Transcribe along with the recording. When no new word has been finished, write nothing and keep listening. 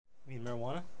You mean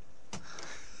marijuana?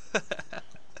 No,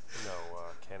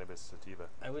 cannabis sativa.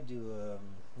 I would do,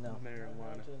 no.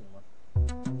 Marijuana.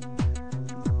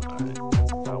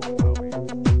 Maui, Maui.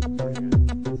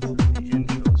 The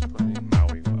intro's playing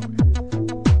Maui,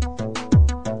 Maui.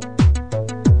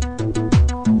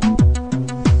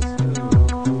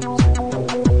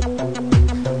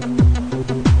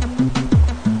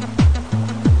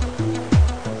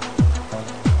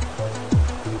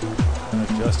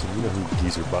 Justin, you know who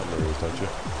Geezer Butler is, don't you?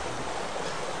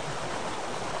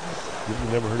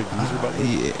 You never heard of Geezer Butler?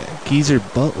 Yeah, Geezer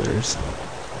Butlers.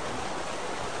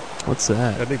 What's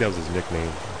that? I think that was his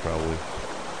nickname, probably.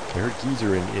 I heard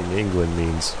Geezer in England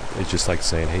means, it's just like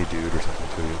saying, hey dude, or something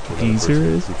to another Geezer person.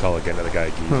 is? You call another guy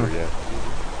Geezer, yeah.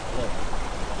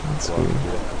 That's Bloke, cool.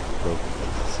 yeah.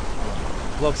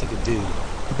 Bloke. Bloke's like a dude.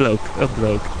 A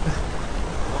bloke.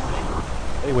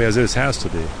 Anyway, I was at his house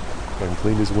today. And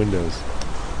cleaned his windows.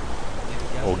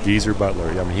 Old Geezer Butler.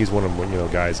 I mean, he's one of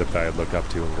them, guys that I look up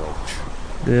to and go,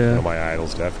 Yeah. my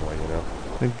idols, definitely,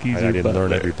 The Geezer I didn't Butler.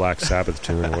 learn every Black Sabbath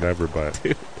tune or whatever, but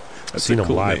Dude, I've seen him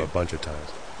cool live name. a bunch of times.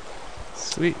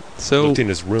 Sweet. I So, looked in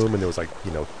his room and there was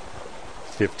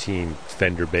 15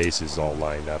 Fender basses all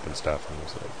lined up and stuff. And it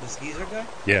was like, This geezer guy?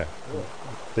 yeah, Really?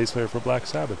 bass player for Black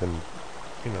Sabbath. And,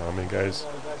 guys,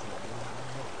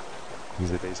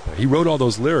 he's a bass player. He wrote all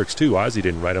those lyrics, too. Ozzy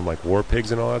didn't write them like War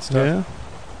Pigs and all that stuff. yeah.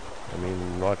 I mean,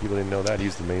 a lot of people didn't know that.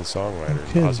 He's the main songwriter.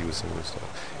 Okay. And Ozzy was singing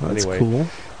stuff. That's Anyway, cool.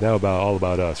 now all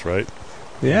about us, right?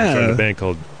 We're starting a Yeah. band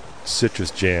called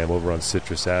Citrus Jam over on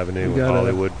Citrus Avenue We in gotta-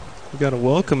 Hollywood. We got to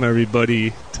welcome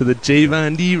everybody to the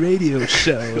JVonD radio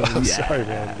show. I'm Yeah. sorry,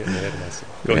 man. I'm getting ahead of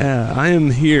myself. Go ahead. Yeah, I am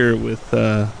here with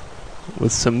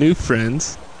some new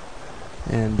friends,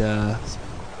 and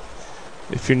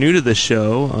if you're new to the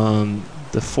show,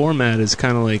 the format is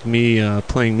kind of like me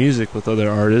playing music with other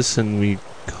artists, and we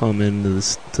come into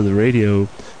to the radio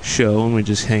show, and we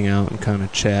just hang out and kind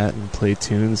of chat and play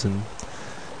tunes and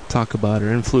talk about our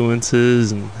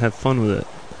influences and have fun with it.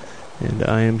 And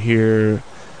I am here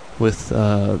with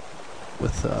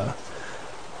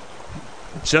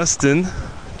Justin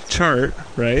Chart,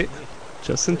 right?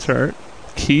 Justin Chart,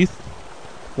 Keith,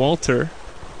 Wolter,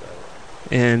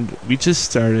 and we just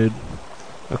started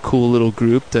a cool little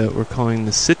group that we're calling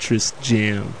the Citrus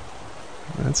Jam.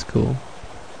 That's cool.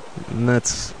 And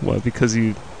that's what, because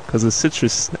of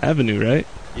Citrus Avenue, right?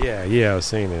 Yeah, I was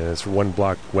saying it. It's one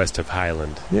block west of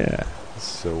Highland. Yeah.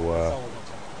 So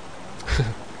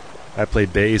I play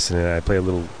bass and I play a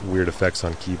little weird effects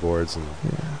on keyboards. And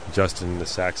Justin, the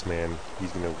sax man,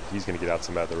 he's gonna get out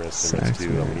some other instruments Sax too.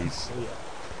 man. I mean,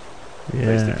 he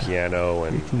plays the piano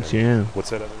You can and jam. what's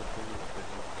that other thing?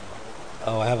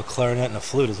 Oh, I have a clarinet and a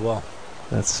flute as well.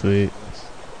 That's sweet.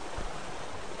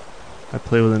 I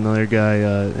play with another guy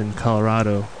in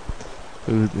Colorado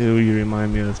who you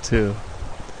remind me of too.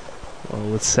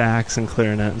 Well, with sax and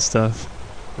clarinet and stuff.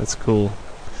 That's cool.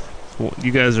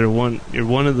 You guys are you're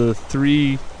one of the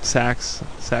 3 sax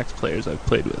players I've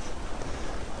played with.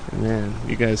 And man,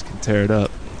 you guys can tear it up.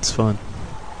 It's fun.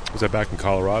 Was that back in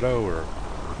Colorado or?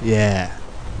 Yeah.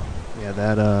 Yeah,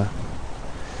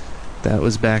 that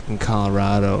was back in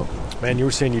Colorado. Man, you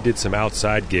were saying you did some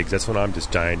outside gigs. That's what I'm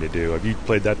just dying to do. Have you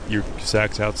played your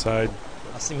sax outside?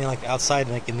 I see me like outside,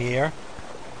 like in the air.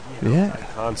 Yeah. At a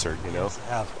concert, Yes,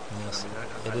 I have. Yes,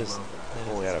 it is. I've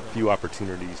only had a few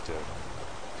opportunities to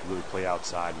really play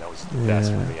outside, and that was the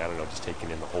best for me. I don't know, just taking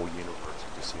in the whole universe.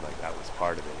 It just seemed like that was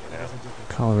part of it,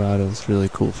 Colorado's really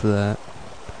cool for that.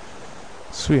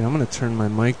 Sweet, I'm going to turn my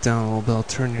mic down a little bit. I'll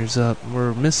turn yours up.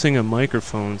 We're missing a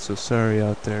microphone, so sorry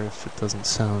out there if it doesn't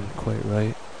sound quite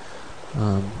right.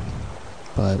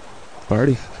 But,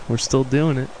 Barty, we're still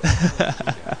doing it.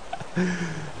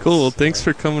 Cool, well, thanks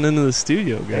for coming into the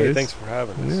studio, guys. Hey, thanks for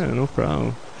having us. Yeah, no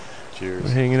problem. Cheers. We're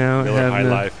hanging out, Miller High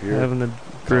having Life here. having a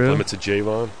brew. Compliments of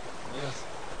JVonD. Yes.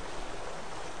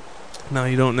 No,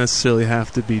 you don't necessarily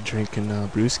have to be drinking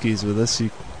brewskis with us. You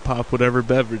pop whatever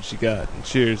beverage you got. And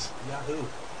cheers. Yahoo.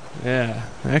 Yeah,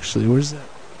 actually, where's that?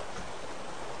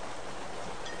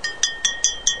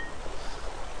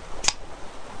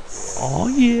 Oh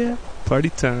yeah, party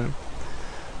time.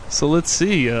 So let's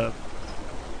see,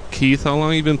 Keith, how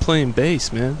long you been playing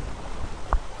bass, man?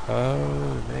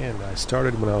 Oh, man, I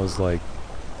started when I was like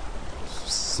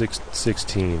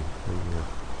 16.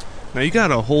 Now you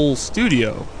got a whole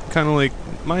studio, kind of like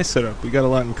my setup. We got a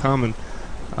lot in common.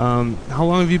 How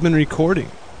long have you been recording?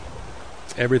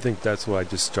 Everything, that's what I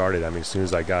just started. I mean, as soon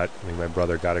as my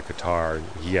brother got a guitar, and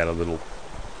he had a little,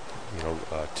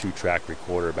 2-track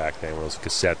recorder back then, one of those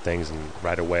cassette things, and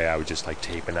right away I was just like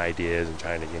taping ideas and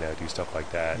trying to, do stuff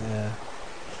like that. Yeah.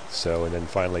 So, and then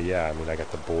finally, yeah, I mean, I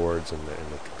got the boards and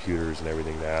the computers and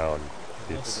everything now, and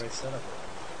That's a great setup.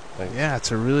 Yeah,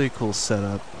 it's a really cool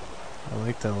setup. I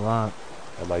like that a lot.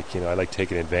 I like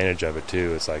taking advantage of it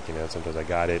too. It's like, sometimes I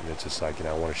got it, and it's just like,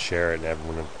 I want to share it, and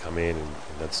everyone will come in and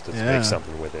let's make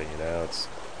something with it. It's.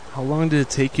 How long did it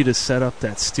take you to set up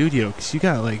that studio? Because you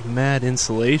got like mad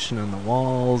insulation on the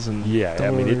walls and yeah,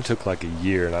 doors. I mean, it took like a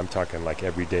year, and I'm talking like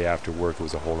every day after work it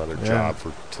was a whole other job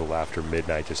till after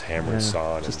midnight, just hammering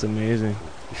saw. Just amazing.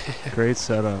 Great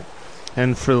setup.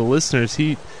 And for the listeners,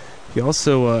 he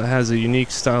also has a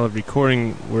unique style of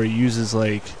recording where he uses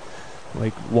like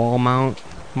wall mount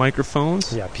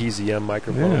microphones. Yeah, PZM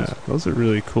microphones. Yeah, those are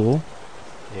really cool.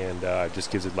 And just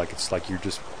gives it like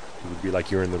it would be like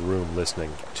you're in the room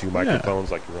listening. Two microphones,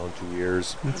 like your own two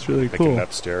ears. That's really cool. Picking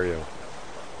up stereo.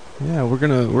 Yeah,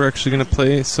 we're actually gonna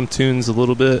play some tunes a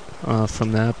little bit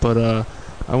from that, but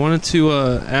I wanted to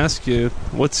ask you,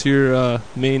 what's your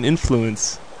main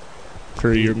influence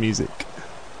for your music?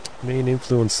 Main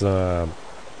influence,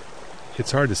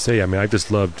 it's hard to say. I mean, I've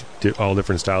just loved all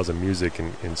different styles of music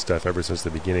and stuff ever since the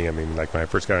beginning. I mean, like when I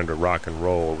first got into rock and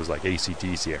roll, it was like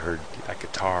AC/DC. I heard that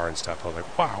guitar and stuff. I was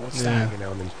like, wow, what's that? And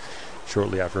then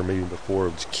shortly after, maybe before,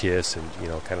 it was Kiss and,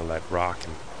 kind of that rock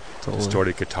and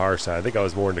distorted guitar side. I think I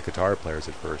was more into guitar players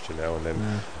at first, and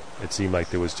then it seemed like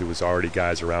there was already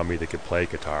guys around me that could play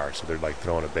guitar, so they're like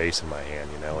throwing a bass in my hand,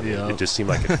 and it just seemed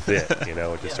like it fit,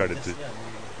 it just started to.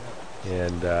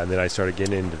 And then I started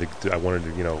getting into I wanted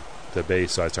to, the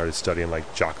bass, so I started studying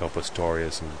like Jaco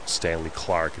Pastorius and Stanley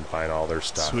Clarke and buying all their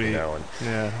stuff. Sweet. And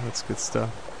yeah, that's good stuff.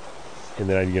 And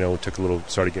then I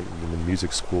started getting into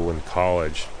music school in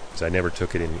college, because I never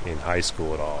took it in high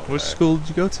school at all. Which school did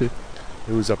you go to?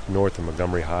 It was up north in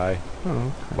Montgomery High.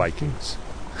 Oh, Vikings.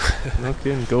 No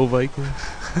kidding, go Vikings.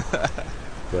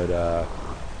 But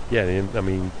I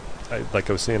mean, like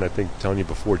I was saying, I think telling you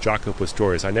before, Jaco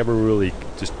Pastorius, I never really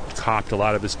just copped a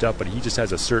lot of his stuff, but he just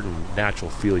has a certain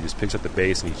natural feel. He just picks up the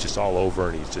bass and he's just all over,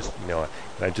 and he's just, and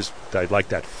I like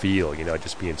that feel,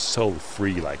 just being so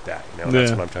free like that.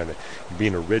 That's what I'm trying to,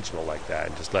 being original like that,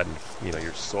 and just letting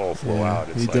your soul flow out.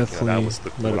 It's like, that was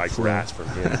what I grasped from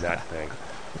him in that thing.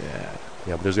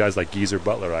 But there's guys like Geezer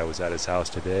Butler. I was at his house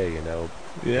today.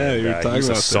 Yeah, you were talking he's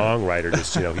about a songwriter.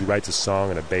 Just he writes a song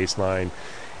and a bass line.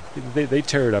 They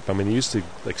tear it up. I mean, they used to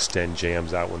extend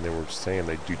jams out when they were saying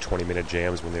they'd do 20-minute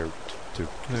jams when they were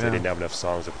because they didn't have enough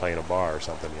songs to play in a bar or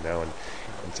something, and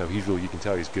so he's really, you can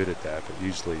tell he's good at that. But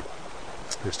usually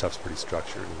their stuff's pretty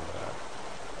structured.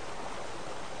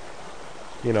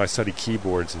 I studied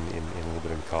keyboards in a little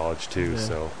bit in college too,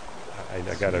 so I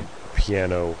got a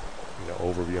piano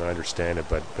overview and I understand it.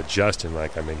 But Justin,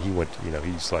 he went,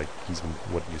 he's been,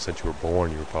 since you were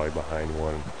born, you were probably behind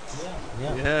one.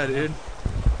 Yeah, dude.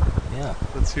 Yeah.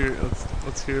 Let's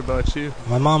hear about you.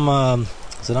 My mom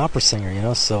was an opera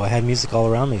singer, so I had music all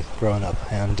around me growing up,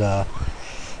 and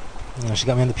she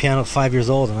got me on the piano at 5 years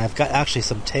old, and I've got actually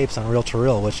some tapes on reel to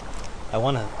reel, which I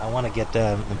want to get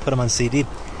and put them on CD.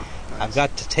 Nice. I've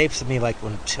got tapes of me like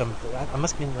when I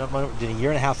must be a year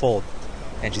and a half old,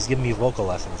 and she's giving me vocal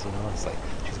lessons. It's like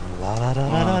she's going la da da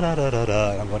da da da da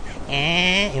da, and I'm going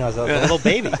as a little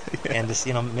baby, and just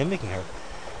mimicking her.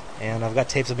 And I've got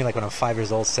tapes of me like when I'm 5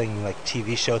 years old singing like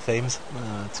TV show themes.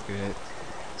 Oh, that's great.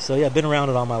 So yeah, I've been around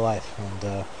it all my life,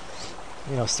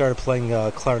 and started playing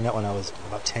clarinet when I was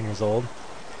about 10 years old.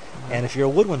 Mm-hmm. And if you're a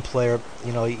woodwind player,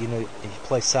 if you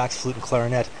play sax, flute, and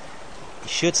clarinet, you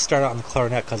should start out on the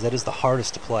clarinet because that is the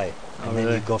hardest to play, and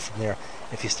then you go from there.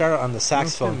 If you start out on the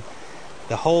saxophone,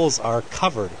 the holes are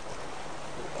covered,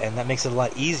 and that makes it a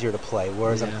lot easier to play.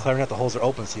 Whereas on the clarinet, the holes are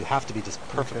open, so you have to be just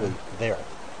perfectly there.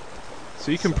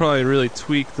 So you can probably really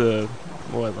tweak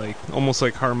almost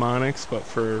like harmonics, but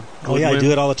for woodwind. Oh yeah, I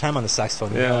do it all the time on the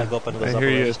saxophone. I go up into those upper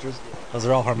you. registers. Those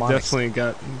are all harmonics.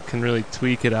 Definitely can really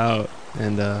tweak it out,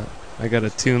 and I got a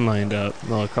tune lined up.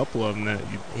 Well, a couple of them that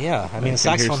you. Yeah, I mean, the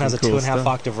saxophone has a 2.5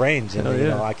 octave range, and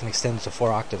I can extend it to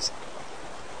 4 octaves.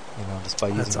 Just by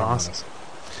using harmonics. Awesome.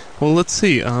 Well, let's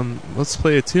see. Let's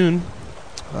play a tune.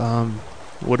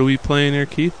 What are we playing here,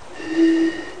 Keith?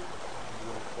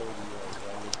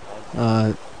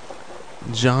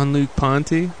 Jean-Luc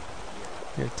Ponty.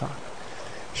 Here, talk.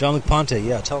 Jean-Luc Ponty,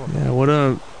 tell him. Yeah, what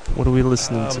are we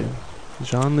listening to?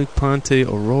 Jean-Luc Ponty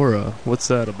Aurora. What's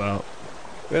that about?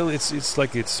 Well, it's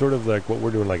sort of like what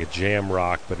we're doing, like a jam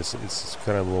rock, but it's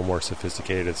kind of a little more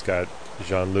sophisticated. It's got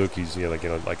Jean-Luc. He's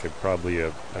probably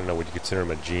I don't know, would you consider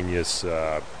him a genius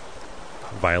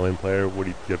violin player. What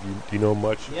do you know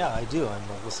much? Yeah, I do. I'm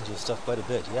listening to his stuff quite a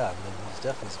bit. Yeah, I mean, he's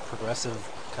definitely a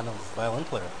progressive kind of violin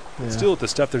player. Yeah. Still, with the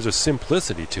stuff, there's a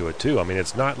simplicity to it too. I mean,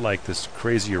 it's not like this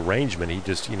crazy arrangement. He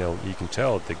just, you can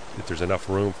tell that there's enough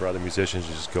room for other musicians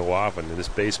to just go off. And this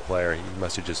bass player,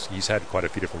 he's had quite a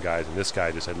few different guys, and this guy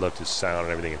I loved his sound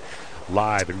and everything. And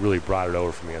live, it really brought it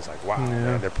over for me. I was like, wow,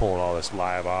 man, they're pulling all this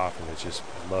live off, and it's just,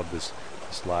 I love this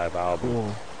live album.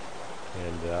 Cool.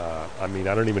 And I mean,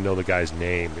 I don't even know the guy's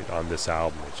name on this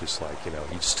album. It's just like,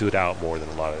 he stood out more than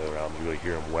a lot of the other albums. You really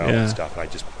hear him well and stuff. And I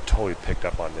just totally picked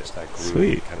up on that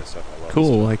groove kind of stuff. I love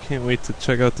cool. I can't wait to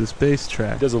check out this bass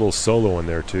track. He does a little solo in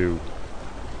there too.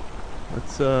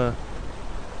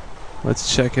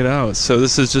 Let's check it out. So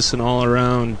this is just an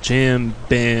all-around jam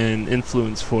band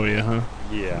influence for you, huh?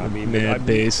 Yeah, I mean, mad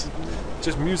bass.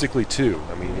 Just musically too.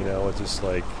 I mean, it's just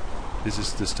like this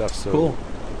stuff so cool.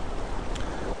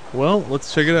 Well,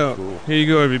 let's check it out. Cool. Here you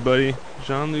go, everybody.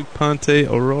 Jean-Luc Ponty,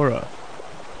 Aurora.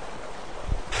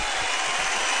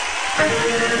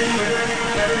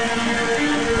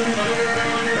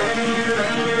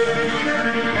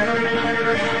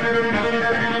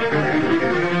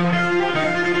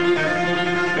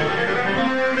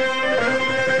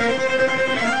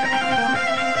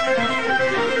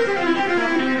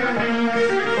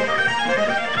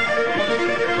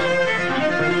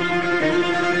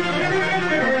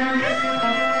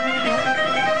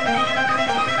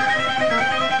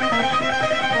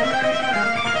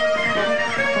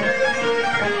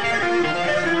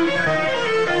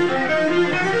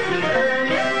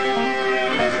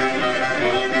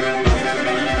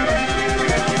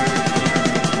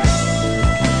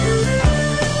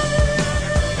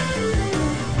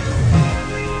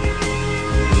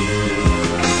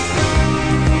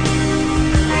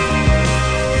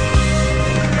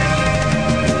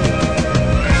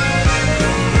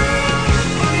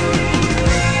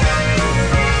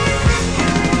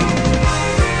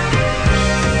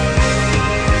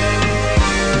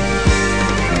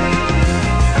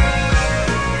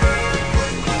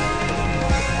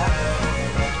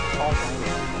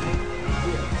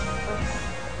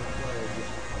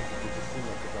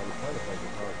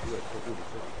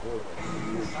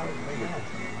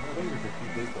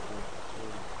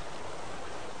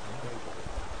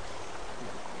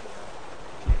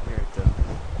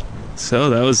 So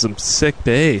that was some sick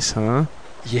bass, huh?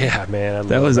 Yeah, man.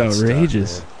 That was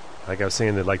outrageous. Stuff, like I was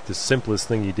saying, that like the simplest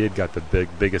thing you did got the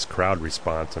biggest crowd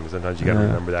response. I mean, sometimes you got to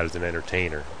remember that as an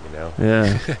entertainer,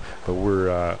 Yeah. But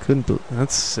we're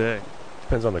that's sick.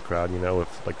 Depends on the crowd,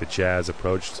 If like the jazz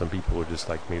approach, some people would just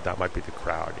like, maybe that might be the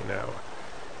crowd,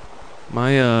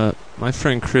 My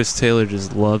friend Chris Taylor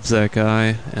just loves that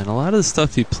guy, and a lot of the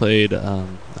stuff he played, I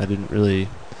didn't really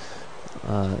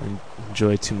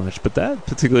enjoy too much, but that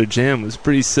particular jam was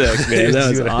pretty sick, man. That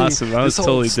was awesome. I was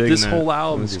totally digging this that. whole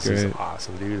album was is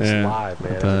awesome, dude. It's live,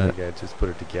 man. I think I just put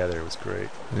it together. It was great.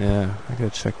 Yeah, I gotta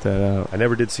check that out. I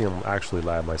never did see him actually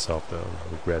live myself, though.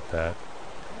 I regret that.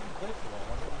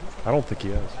 I don't think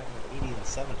he has. Back in the 80s and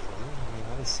 70s, I mean, I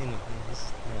haven't seen him. He's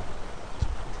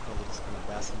probably just kind of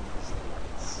basking in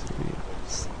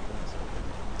his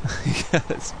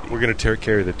Yes. We're going to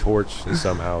carry the torch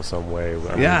somehow, some way. I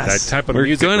mean, yes. that type of we're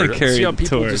music. We're going to carry the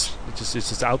torch. It's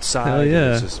just outside. Hell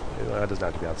yeah. It's just, that doesn't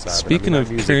have to be outside. Speaking of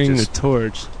carrying the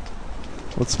torch,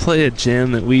 let's play a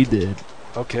jam that we did.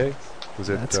 Okay. Was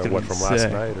it from last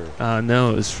night? Or?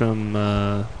 No, it was from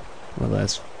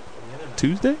last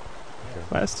Tuesday? Okay.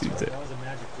 Last Tuesday.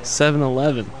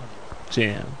 7-Eleven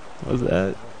jam. What was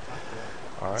that?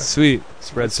 All right. Sweet.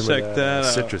 Spread some check of that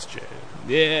out. Citrus jam.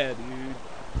 Yeah, dude.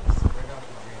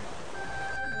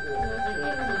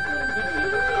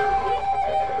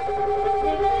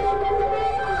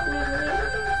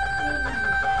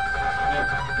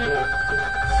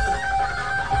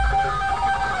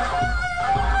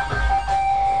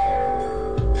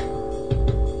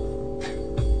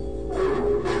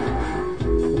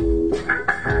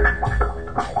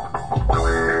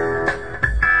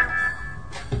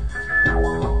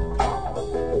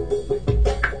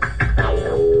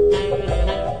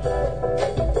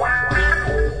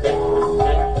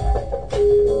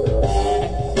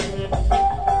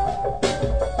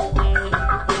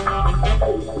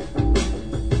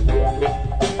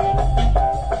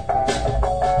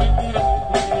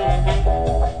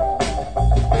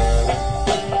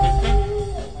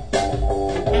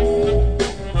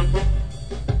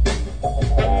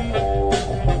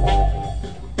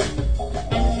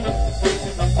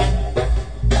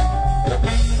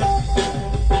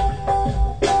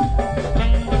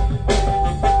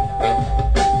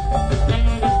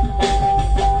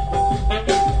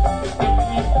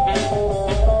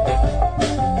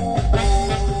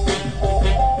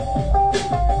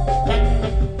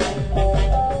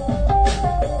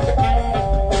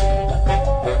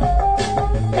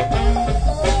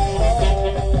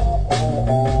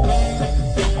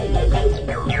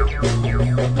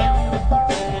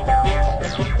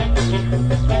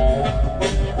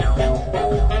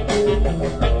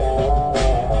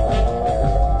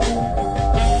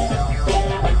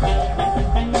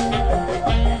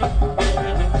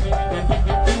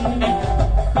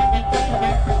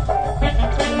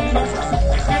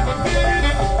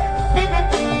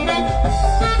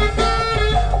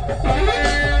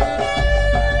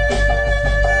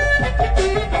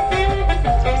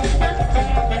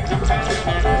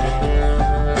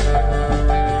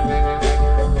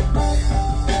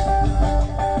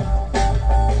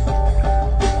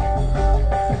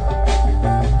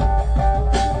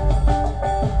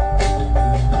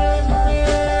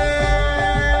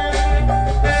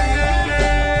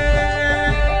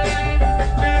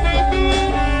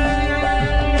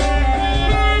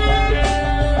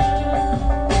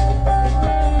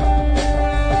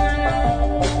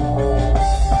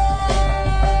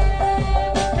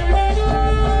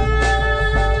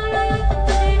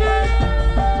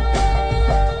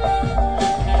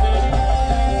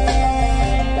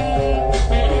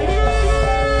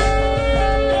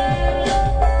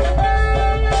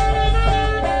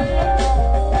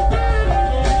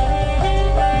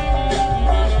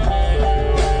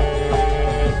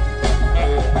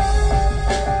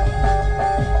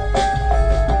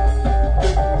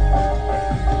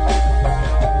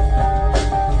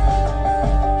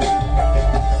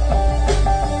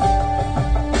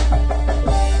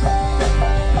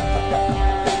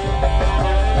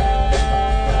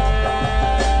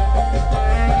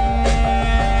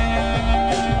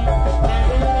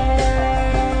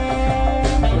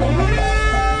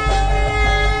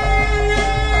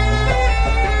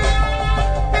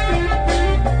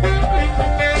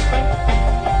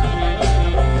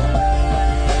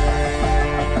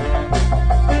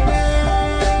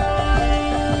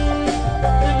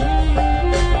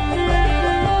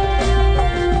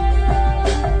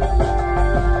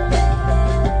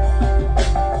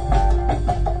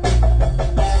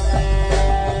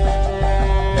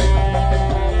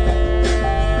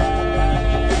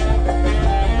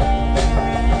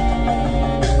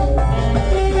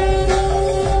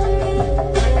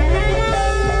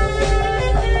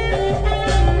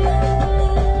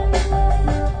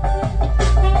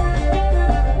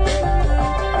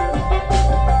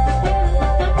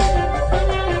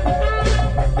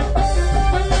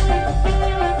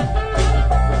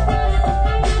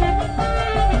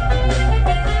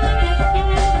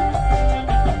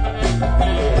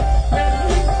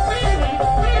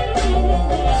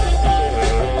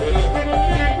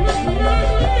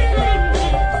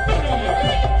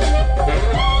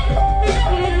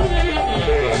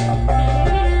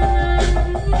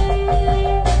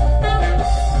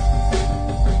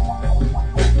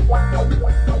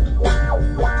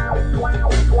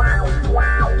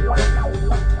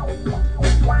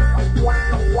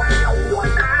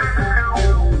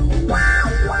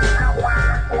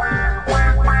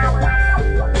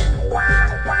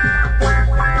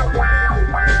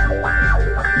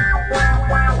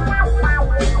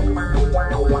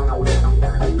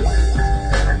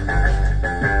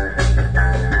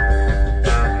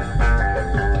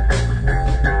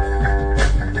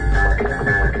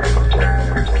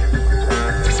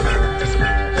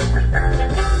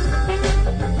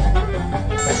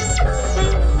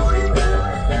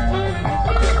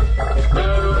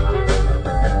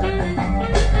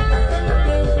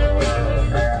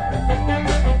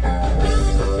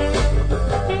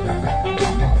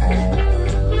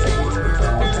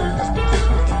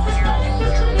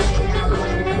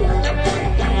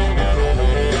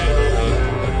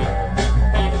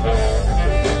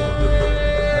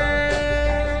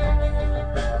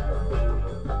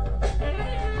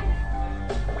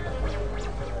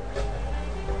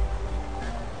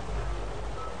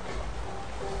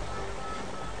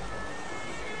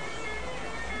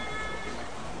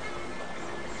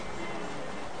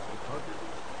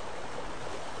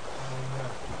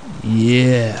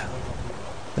 Yeah.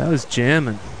 That was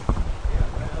jamming.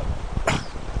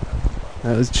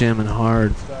 That was jamming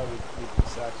hard.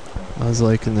 I was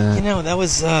liking that. You know, that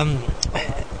was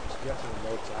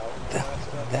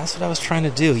that's what I was trying to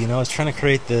do. You know, I was trying to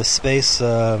create the space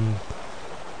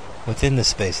within the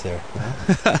space there.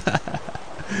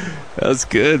 That was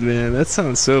good, man. That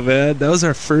sounds so bad. That was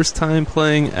our first time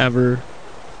playing ever.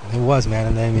 It was, man,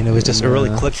 and I mean, it was just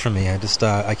really clicked for me. I just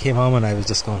I came home and I was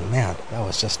just going, man, that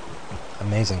was just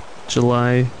amazing.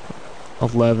 July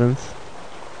 11th,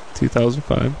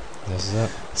 2005. This is it.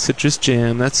 Citrus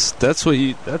Jam. That's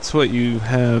what you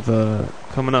have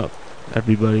coming up,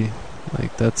 everybody.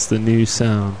 Like, that's the new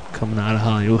sound coming out of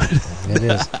Hollywood. It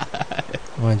is.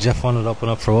 When Jeff wanted to open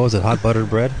up for, what was it, hot buttered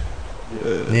bread?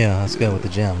 Yeah, that's good with the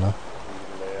jam, no?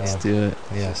 Let's do it.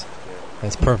 Yes.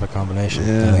 That's perfect combination.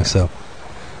 Yeah. I think so.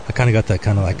 I kind of got that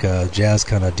kind of like jazz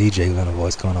kind of DJ kind of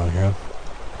voice going on here.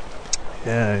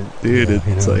 Yeah, dude, Yeah, it's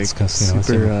you know, like it's,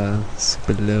 you know,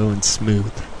 super low and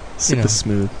smooth. Super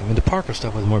smooth. I mean, the Parker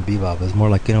stuff was more bebop. It was more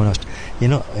like, you know, when I was, you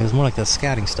know, it was more like that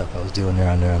scatting stuff I was doing there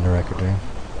on the record there.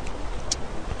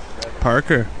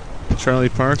 Parker. Charlie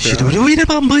Parker. Hell yeah.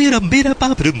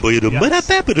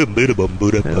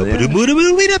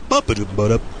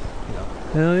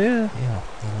 Hell yeah. Yeah,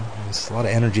 you know, there's a lot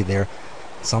of energy there.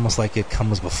 It's almost like it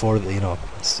comes before the, you know,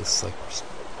 it's just like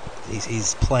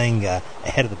he's playing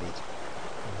ahead of the beat.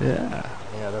 Yeah.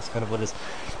 Yeah, that's kind of what it is.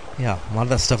 Yeah, a lot of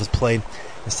that stuff is played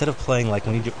instead of playing like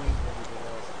when you do.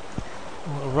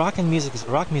 Rock music is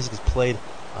played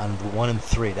on 1 and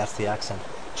 3. That's the accent.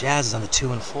 Jazz is on the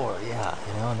 2 and 4. Yeah,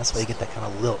 you know, and that's why you get that kind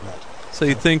of lilt in it. So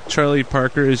you think Charlie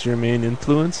Parker is your main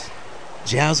influence?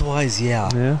 Jazz-wise, yeah.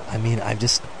 Yeah. I mean,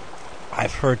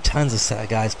 I've heard tons of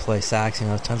guys play sax. You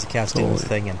know, tons of cats do this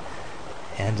thing,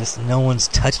 and just no one's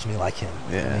touched me like him.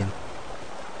 Yeah. I mean,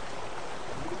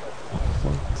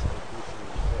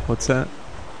 What's that?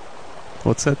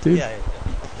 What's that, dude? yeah.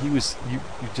 He was you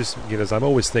just, you know, I'm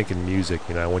always thinking music.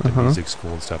 You know, I went to music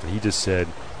school and stuff, and he just said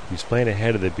he was playing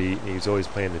ahead of the beat, and he was always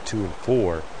playing the 2 and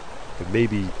 4, but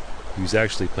maybe he was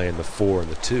actually playing the 4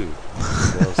 and the 2. You know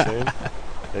what I'm saying?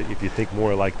 If you think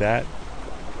more like that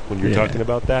when you're talking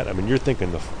about that, I mean, you're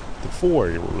thinking the 4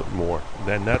 more.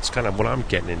 Then that's kind of what I'm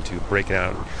getting into, breaking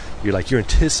out. You're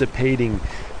anticipating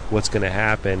what's going to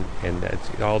happen, and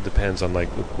it all depends on, like,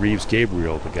 Reeves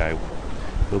Gabriel, the guy.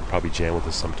 He'll probably jam with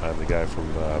us sometime. The guy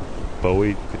from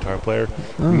Bowie, guitar player.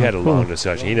 We had a long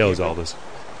discussion. He knows all this.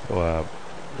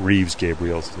 Reeves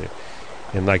Gabriel's name,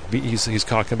 and like he's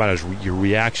talking about your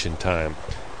reaction time.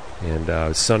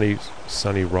 And Sonny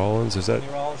Rollins, is that?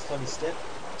 Sonny Rollins, Sonny Stitt.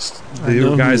 They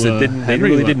were guys that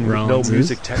really didn't Rollins know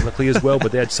music technically as well,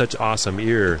 but they had such awesome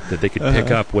ear that they could pick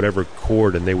up whatever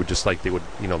chord, and they would you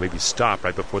know, maybe stop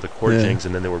right before the chord change,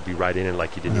 and then they would be right in it,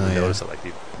 like you didn't even notice it, like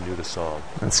they knew the song.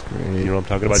 That's great. You know what I'm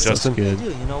talking about, Justin? I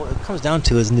do. You know, what it comes down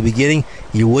to is in the beginning,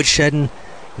 you're woodshedding,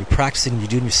 you're practicing, you're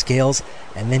doing your scales,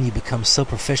 and then you become so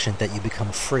proficient that you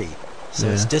become free. So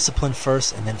it's discipline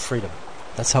first, and then freedom.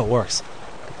 That's how it works.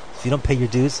 If you don't pay your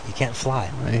dues, you can't fly.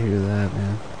 I hear that,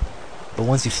 man. But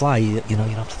once you fly, you know, you don't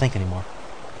have to think anymore.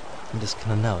 You just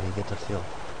kind of know. You get to feel.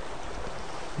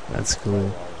 That's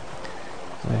cool.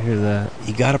 I hear that.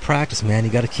 You got to practice, man.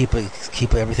 You got to keep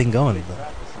everything going.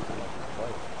 But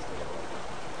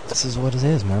this is what it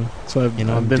is, man. So I've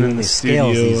been in the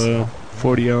studio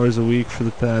 40 hours a week for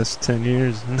the past 10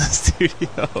 years in the studio.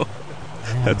 Yeah.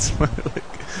 That's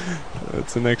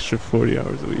that's an extra 40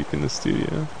 hours a week in the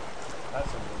studio.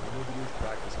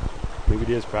 Maybe it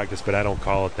is practice, but I don't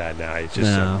call it that now. It's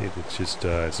just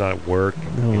it's not work.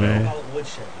 No way. Call it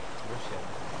woodshed.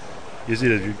 Is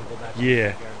it?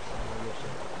 Yeah.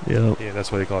 Yep. Yeah, that's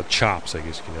what they call it. Chops, I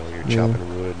guess. You know, you're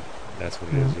chopping wood. That's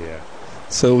what it is. Yeah.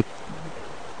 So,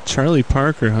 Charlie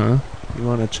Parker, huh? You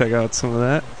want to check out some of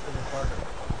that?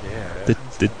 Yeah.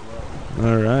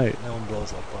 All right. No one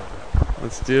blows like Parker.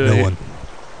 Let's do it. No one.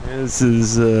 This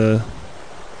is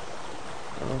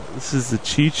the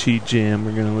Chi Chi Jam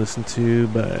we're gonna listen to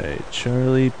by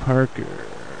Charlie Parker.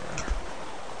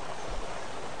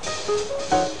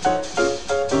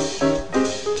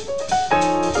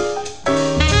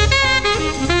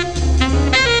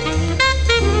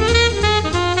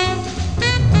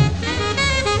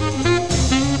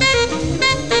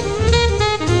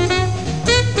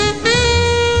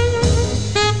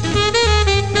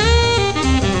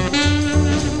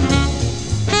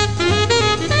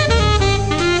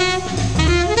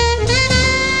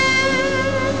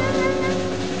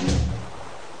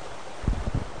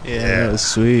 That was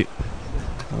sweet.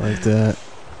 I like that.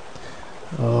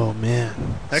 Oh man,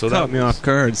 that caught me off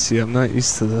guard. See, I'm not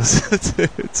used to this.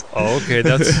 Oh, okay.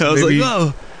 That's I was maybe, like,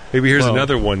 oh, Maybe here's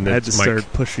another one I had to that's my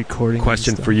start push recording.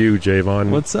 question for you, JVonD.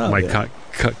 What's up? I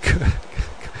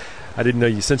didn't know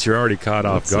you, since you're already caught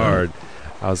off guard.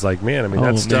 I was like, man, I mean,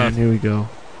 that stuff. Man, here we go.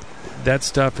 That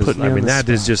stuff is, I mean, that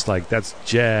is just like, that's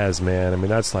jazz, man. I mean,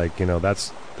 that's like, you know,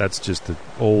 that's just the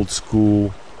old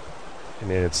school.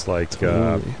 And it's like,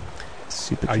 Totally.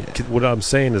 Super jazz. what I'm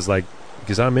saying is like,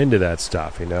 because I'm into that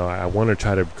stuff, you know, I want to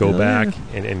try to go back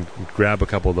and grab a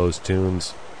couple of those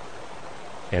tunes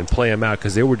and play them out,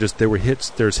 because they were hits.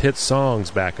 There's hit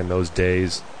songs back in those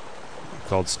days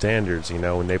called standards, you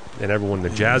know, and everyone, the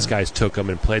jazz guys took them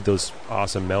and played those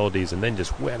awesome melodies and then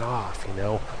just went off, you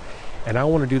know. And I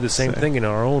want to do the same thing in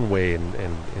our own way in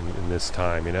this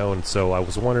time, you know. And so I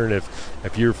was wondering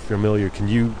if you're familiar, can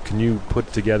you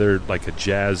put together like a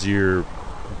jazzier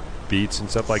beats and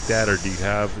stuff like that, or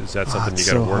is that something you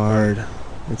got to work on?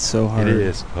 It's so hard. It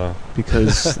is, huh?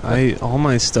 Because all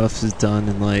my stuff is done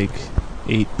in like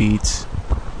 8 beats,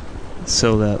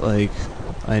 so that like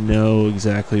I know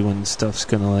exactly when stuff's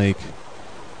gonna like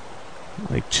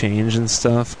change and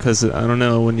stuff. Because I don't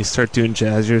know, when you start doing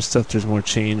jazzier stuff, there's more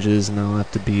changes, and I'll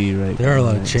have to be right. There are a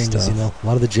lot of changes, you know. A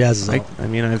lot of the jazz is. I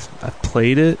mean, I've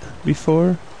played it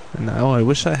before. And I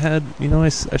wish I had, you know, I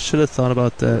should have thought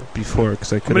about that before,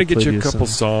 because I could have played you. I'm going to get you a couple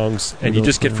songs, and you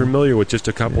just get familiar with just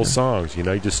a couple songs. You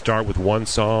know, you just start with one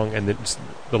song, and then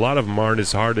a lot of them aren't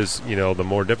as hard as, you know, the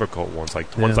more difficult ones.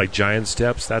 Like ones like Giant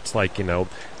Steps, that's like, you know,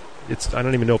 I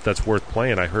don't even know if that's worth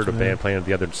playing. I heard a band playing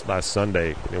it last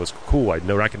Sunday, and it was cool. I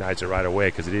recognized it right away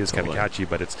because it is kind of catchy,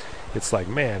 but it's like,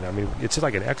 man, I mean, it's just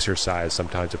like an exercise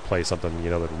sometimes to play something, you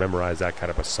know, to memorize that kind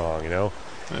of a song, you know?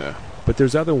 Yeah. But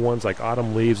there's other ones like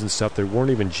Autumn Leaves and stuff. They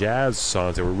weren't even jazz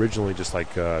songs. They were originally just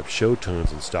like show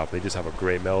tunes and stuff. They just have a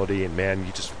great melody, and man,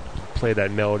 you just play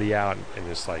that melody out, and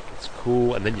it's like, it's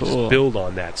cool, and then you just build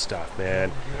on that stuff,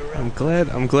 man. I'm glad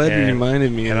you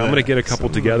reminded me. And I'm gonna get a couple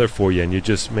together for you, and you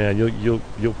just, man,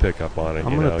 you'll pick up on it.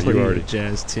 I'm gonna play you a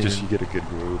jazz tune. Just you get a good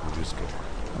groove and just go.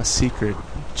 A secret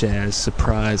jazz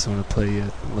surprise. I'm gonna play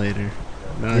you later.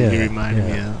 Now you reminded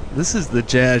me of. This is the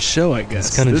jazz show, I guess.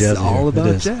 It's kind of this jazzy. Is all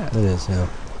about jazz. It is, yeah.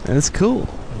 And it's cool.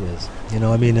 It is. You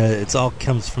know, I mean, it's all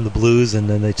comes from the blues, and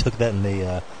then they took that and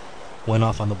they went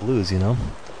off on the blues, you know?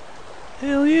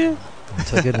 Hell yeah. They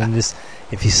took it and just,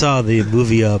 if you saw the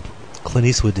movie Clint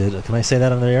Eastwood did, can I say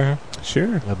that on the air?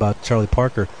 Sure. About Charlie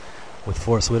Parker with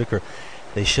Forrest Whitaker.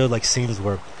 They showed like scenes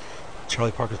where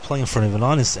Charlie Parker's playing in front of an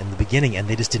audience in the beginning, and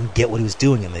they just didn't get what he was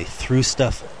doing, and they threw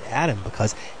stuff at him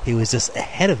because he was just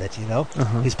ahead of it, you know?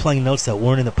 He was playing notes that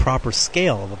weren't in the proper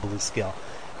scale of a blues scale.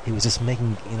 He was just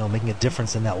making a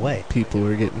difference in that way. People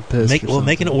were getting pissed.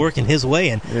 Making it work in his way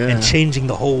and changing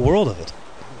the whole world of it,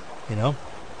 you know?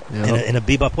 Yep. In a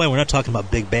bebop way. We're not talking about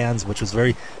big bands, which was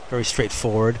very, very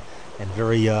straightforward and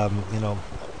very, you know,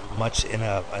 much in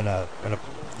a.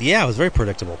 Yeah, it was very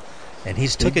predictable. And he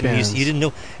just took it, and you didn't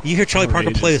know. You hear Charlie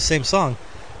Parker play the same song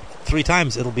 3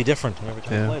 times, it'll be different every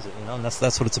time he plays it, you know. And that's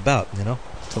what it's about, you know.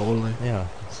 Totally. Yeah.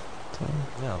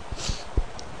 Yeah.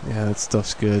 Yeah, that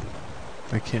stuff's good.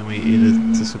 I can't wait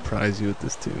to surprise you with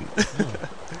this tune.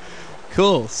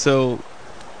 Cool. So,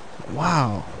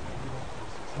 wow.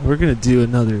 We're going to do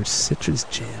another Citrus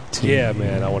Jam tune. Yeah,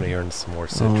 man. I want to hear some more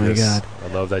Citrus. Oh, my God. I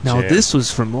love that jam. Now, this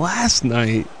was from last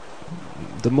night.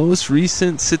 The most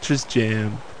recent Citrus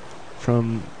Jam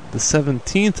from the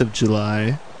 17th of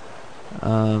July.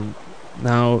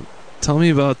 Now, tell me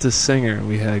about this singer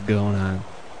we had going on.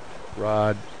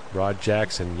 Rod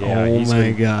Jackson. Yeah. Oh,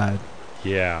 my God.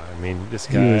 Yeah, I mean, this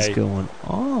guy... He was going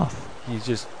off.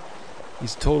 He's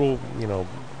total, you know,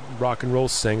 rock and roll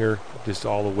singer, just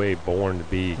all the way born to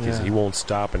be, because he won't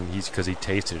stop, and because he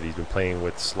tasted it. He's been playing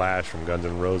with Slash from Guns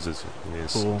N' Roses in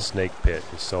his Snake Pit,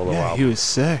 his solo album. He was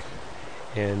sick.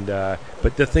 And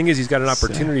but the thing is, he's got an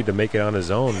opportunity to make it on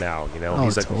his own now, you know.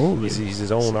 He's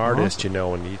his own artist, you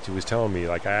know, and he was telling me,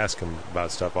 like, I ask him about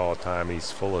stuff all the time, and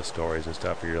he's full of stories and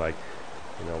stuff, and you're like,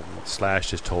 you know, Slash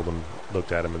just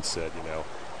looked at him and said, you know,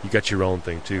 you got your own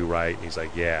thing too, right? And he's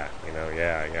like, yeah.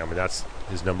 I mean, that's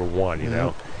his number one, you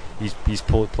know. He's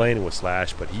playing with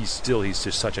Slash, but he's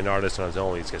just such an artist on his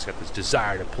own. He's just got this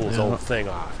desire to pull his own thing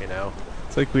off, you know.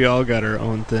 It's like we all got our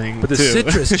own thing. But the too.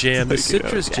 Citrus Jam, this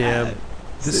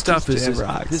stuff is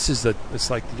it's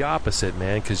like the opposite,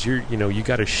 man, because you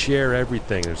got to share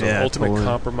everything. There's an ultimate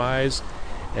compromise.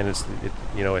 And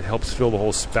it helps fill the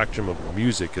whole spectrum of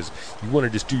music, because you want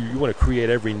to create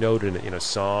every note in a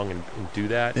song and do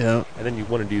that. Yeah. And then you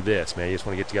want to do this, man. You just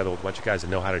want to get together with a bunch of guys that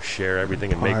know how to share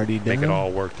everything and make it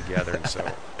all work together. And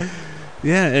so.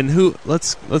 Yeah, and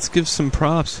let's give some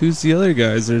props. Who's the other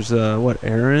guys? There's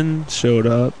Aaron showed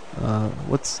up.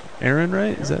 What's Aaron,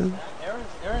 right? Is that?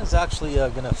 Aaron Brian's actually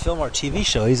going to film our TV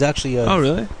show. He's actually Oh,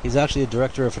 really? He's actually a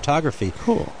director of photography.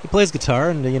 Cool. He plays guitar,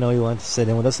 and he wanted to sit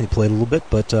in with us, and he played a little bit.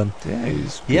 But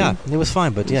Yeah, it was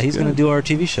fine. But he's going to do our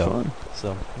TV show. Fun.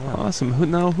 So Awesome.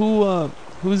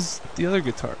 Who's the other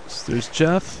guitarist? There's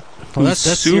Jeff. Well, who's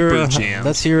that's Super your, Jam.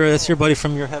 That's your buddy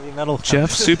from your heavy metal.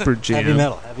 Jeff Super Jam.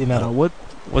 Heavy metal.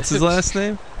 What's his last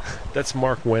name? That's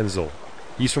Mark Wenzel.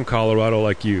 He's from Colorado,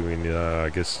 like you, and I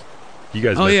guess you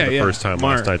guys met for the first time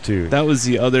Mark. last night too. That was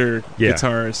the other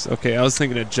guitarist. Okay, I was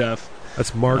thinking of Jeff.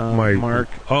 That's Mark. Mark.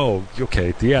 Oh,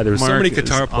 okay. Yeah, there were so Mark many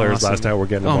guitar players awesome. last night. We're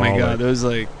getting them Oh my all, god, there was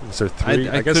like. Was there three?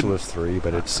 I guess it was three,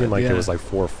 but it seemed like it was like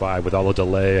 4 or 5 with all the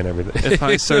delay and everything. If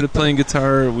I started playing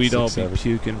guitar, we'd all be 7.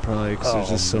 puking probably because there's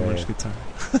just so much guitar.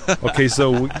 Okay,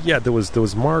 so there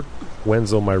was Mark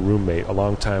Wenzel, my roommate, a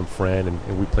longtime friend,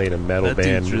 and we played a metal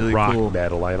band, really rock cool.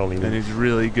 metal. I don't even. And he's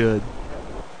really good.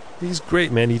 He's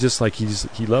great, man. He just like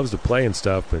he loves to play and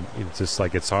stuff, but it's just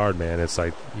like it's hard, man. It's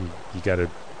like you gotta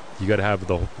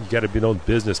be in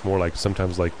business more like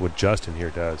sometimes like what Justin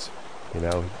here does.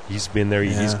 He's been there.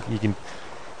 He can.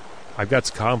 I've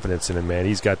got confidence in him, man.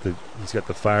 He's got the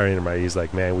fire in him, right? He's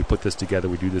like, man, we put this together,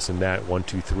 we do this and that, 1,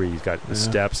 2, 3. He's got the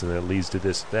steps, and it leads to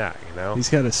this and that. He's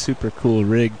got a super cool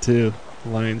rig too.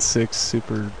 Line 6,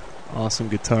 super awesome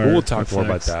guitar. We'll talk more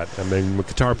about that. I mean, with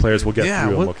guitar players, we'll get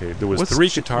through them. Okay, there was 3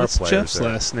 guitar players. What's Jeff's there.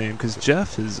 last name? Because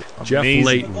Jeff is Jeff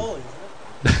amazing. Layton.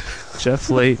 Jeff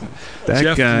Layton. That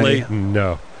Jeff guy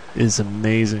Layton, is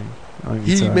amazing on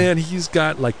guitar. He's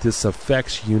got like this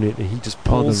effects unit, and he just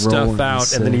pulls stuff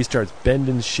out, and then he starts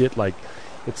bending shit like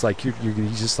it's like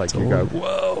he's just like you're going,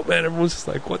 whoa, man! Everyone's just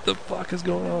like, what the fuck is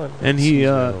going on? And he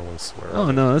oh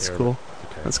no, that's cool.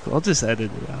 Okay. That's cool. I'll just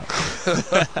edit it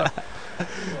out.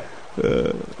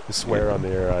 Swear on the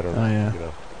air. I don't know. Oh,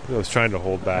 yeah. I was trying to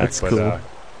hold back, that's but cool.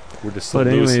 we're just so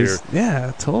loose here.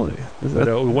 Yeah, totally. But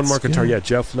one more guitar,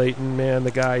 Jeff Layton, man,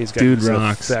 the guy, he's got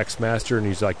rocks. sax master, and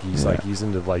he's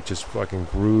into like just fucking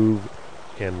groove,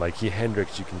 and like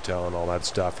Hendrix, you can tell, and all that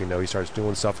stuff. He starts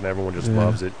doing stuff, and everyone just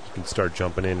loves it. You can start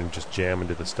jumping in and just jamming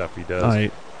to the stuff he does. All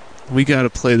right, we got to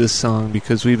play this song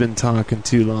because we've been talking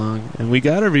too long, and we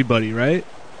got everybody right.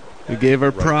 We gave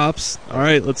our props. All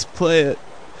right, let's play it.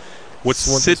 What's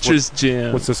one? Citrus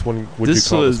Jam. What's this one? What do you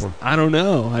call this one? I don't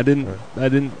know. I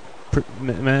didn't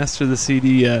master the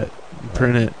CD yet.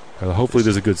 Print it. Hopefully,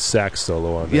 there's a good sax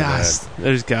solo on there. Yes,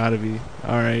 there's got to be.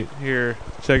 All right, here,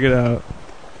 check it out.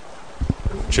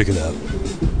 Check it out.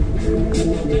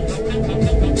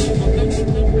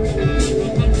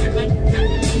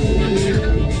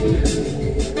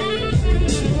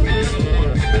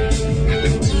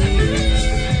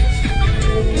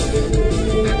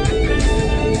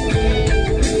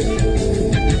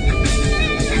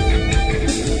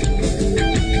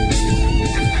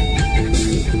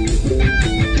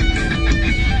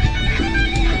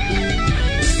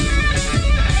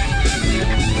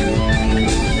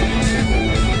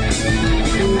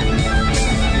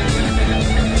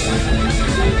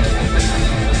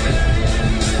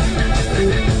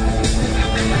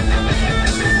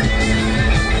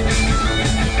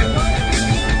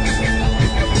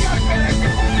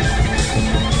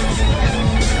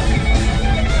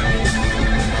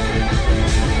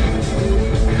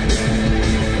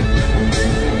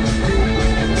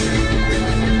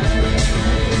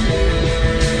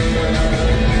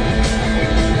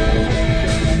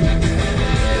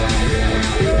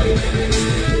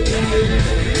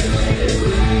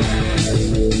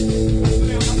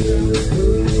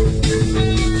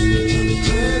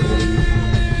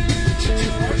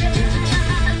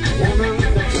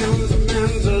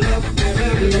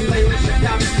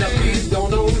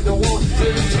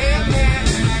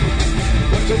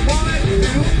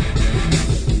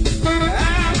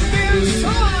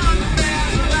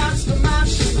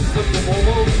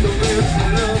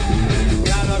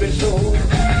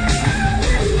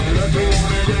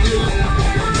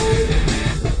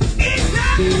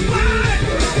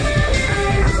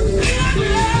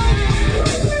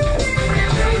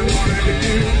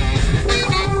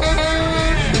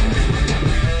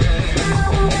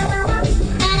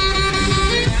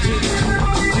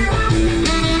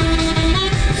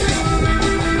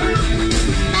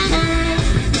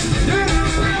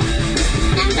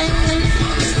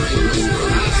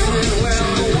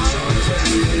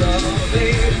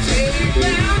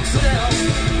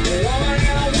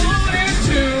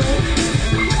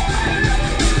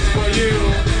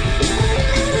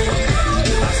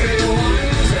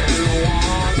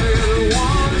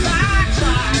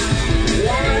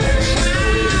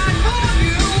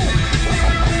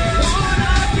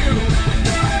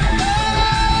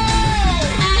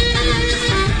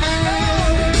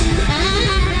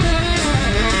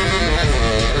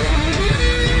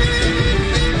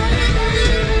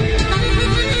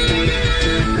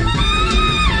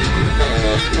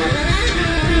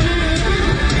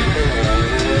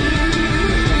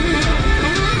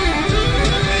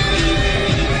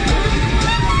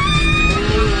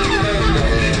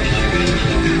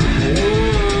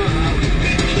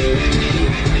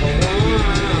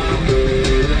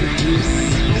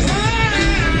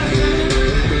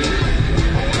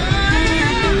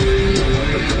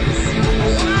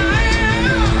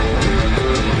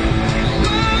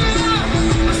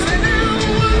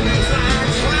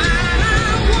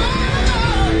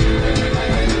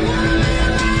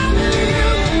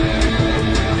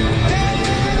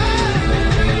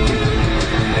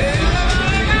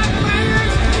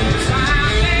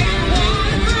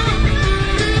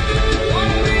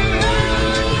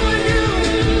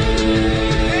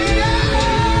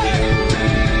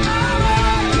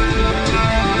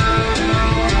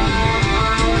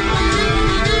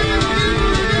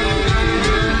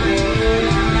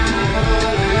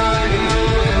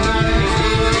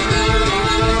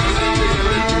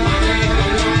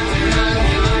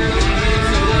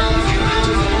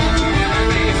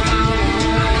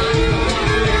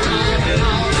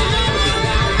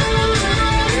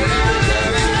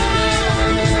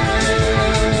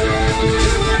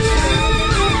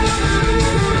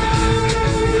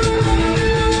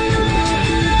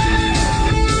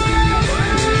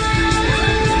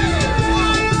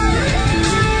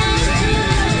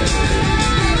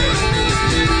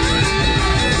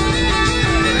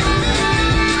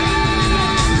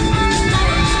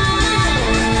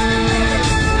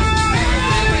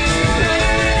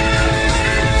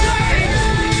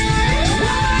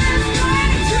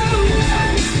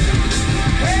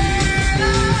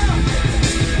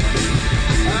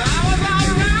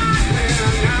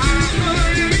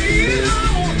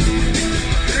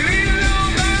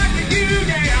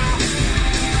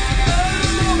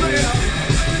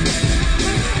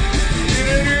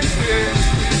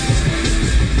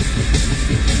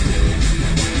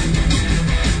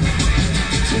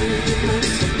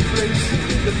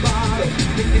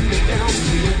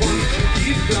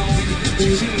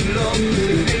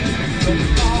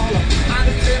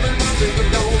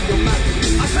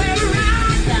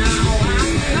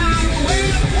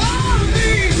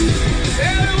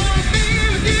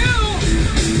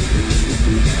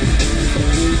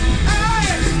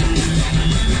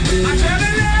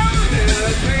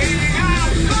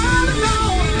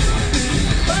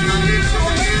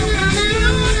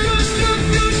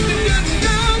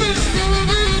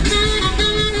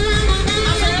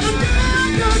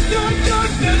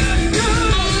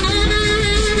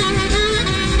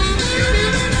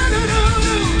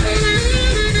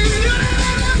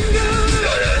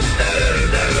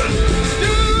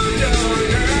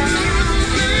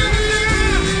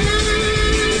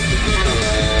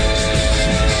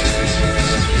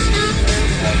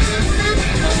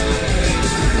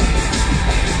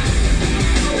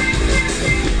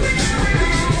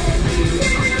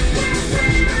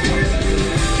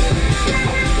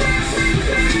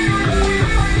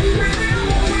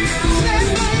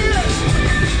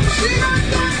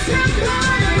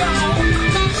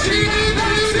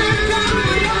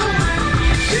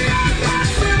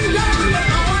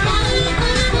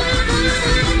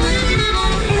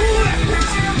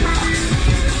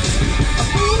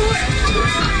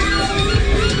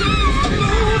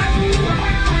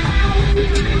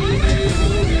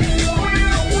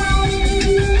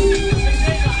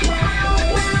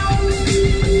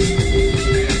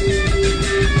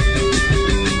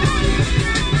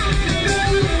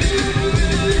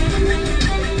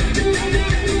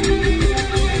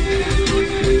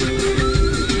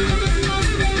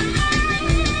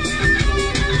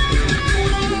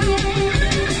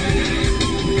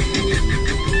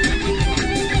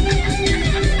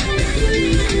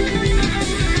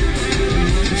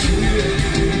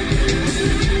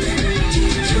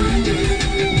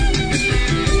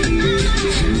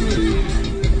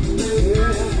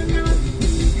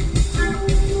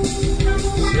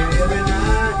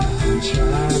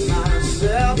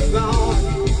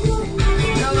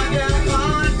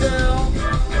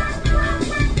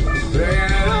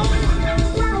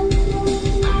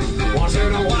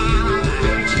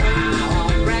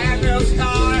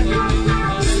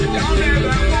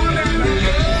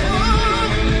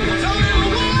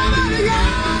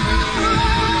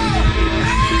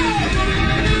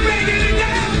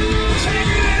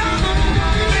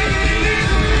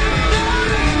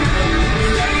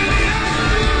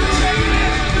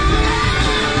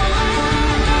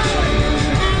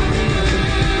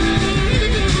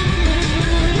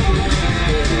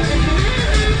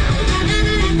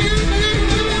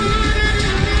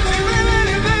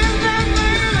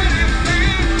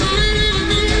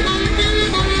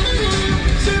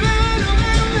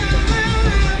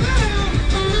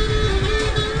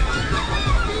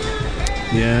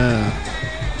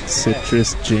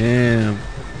 Citrus Jam.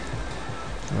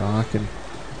 Rockin'.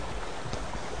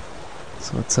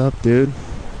 So what's up, dude?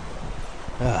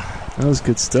 That was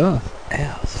good stuff.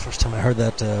 Yeah, it was the first time I heard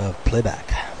that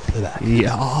playback.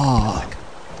 Yeah. It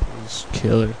was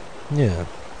killer. Yeah.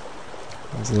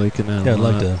 I was liking that. Yeah, I'd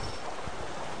like to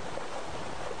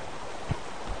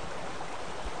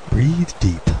breathe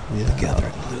deep. Yeah. The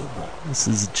gathering gloom. This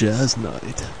is jazz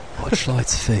night. Watch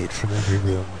lights fade from every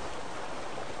room.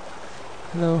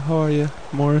 Hello, how are you,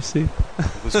 Morrissey?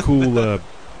 It was cool,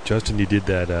 Justin, you did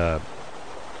that,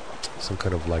 some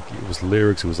kind of like, it was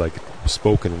lyrics, it was like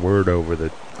spoken word over the...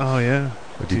 Oh, yeah.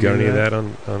 Did you got any of that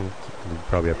on you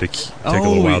probably have to take a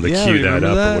little while to cue that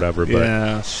up or whatever, but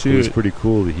yeah, shoot. It was pretty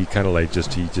cool that he kind of like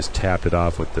he just tapped it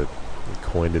off with he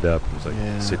coined it up. It was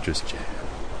like Citrus Jam.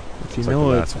 If you it's know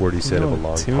like the last word he said of a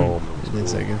long poem. It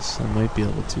is, I guess. I might be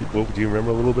able to. Well, do you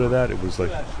remember a little bit of that? It was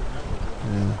like...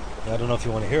 Yeah. I don't know if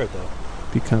you want to hear it, though.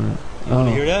 Be kind of... You want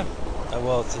to hear that?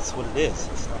 Well, it's what it is.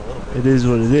 It's not a little bit. It is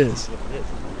what it is. It's what it is.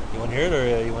 You want to hear it,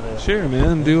 or you want to... Sure,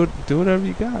 man. Do whatever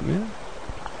you got, man.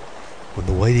 When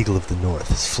the white eagle of the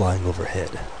north is flying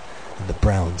overhead, and the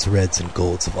browns, reds, and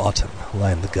golds of autumn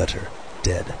lie in the gutter,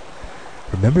 dead,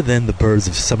 remember then the birds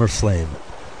of summer flame,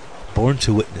 born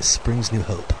to witness spring's new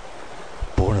hope,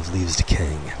 born of leaves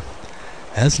decaying.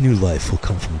 As new life will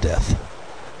come from death,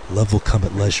 love will come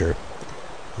at leisure,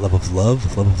 love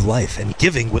of life, and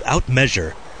giving without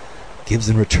measure, gives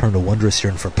in return a wondrous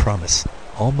yearn for promise,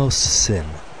 almost sin.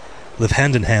 Live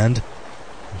hand in hand,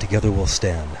 and together we'll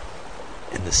stand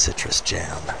in the Citrus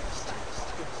Jam.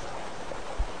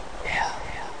 Yeah.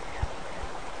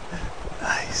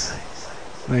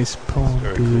 Nice poem,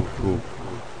 Very dude. cool.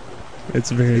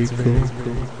 It's very cool.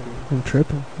 I'm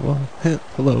tripping. Well,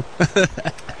 hello.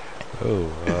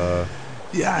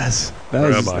 Yes.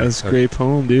 That was a great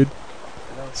poem, dude.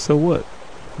 So what?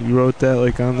 You wrote that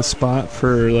like on the spot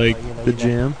for like the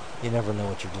jam? You never know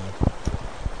what you're doing.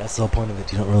 That's the whole point of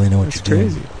it. You don't really know what you're doing.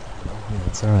 That's crazy. Yeah,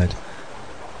 it's alright.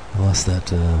 I lost that.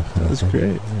 That was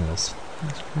great. Yeah, that's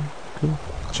great. Cool.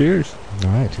 Cheers.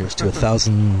 Alright, here's to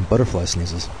 1,000 butterfly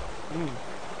sneezes.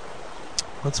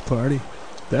 Let's party.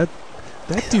 That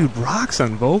dude rocks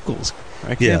on vocals.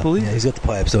 I can't believe it. He's got the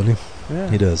pipes, don't he? Yeah.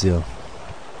 He does, yeah.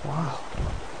 Wow.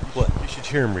 What? You should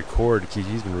hear him record.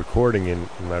 He's been recording in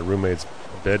my roommate's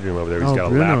bedroom over there. He's got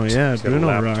Bruno, a laptop. yeah, He's got Bruno a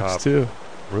laptop. rocks too.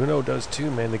 Bruno does too,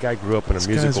 man. The guy grew up in a These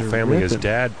musical guys are family. His ripping.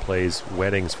 dad plays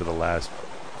weddings for the last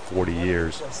 40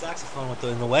 years. I play saxophone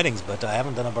in the weddings, but I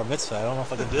haven't done a bar mitzvah. I don't know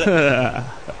if I can do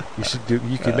that.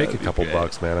 You could make a couple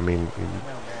bucks, man. I mean,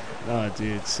 Oh,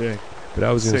 dude, sick. but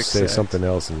I was going to Sick say sax. something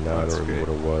else, and now That's I don't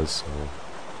remember what it was. So.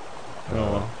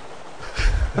 Oh,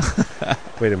 well.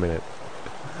 Wait a minute.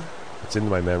 It's in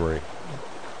my memory.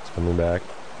 It's coming back.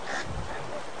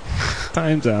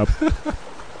 Time's up.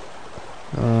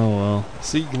 Oh, well.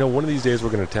 See, one of these days we're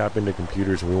going to tap into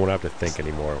computers and we won't have to think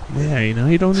anymore. Yeah,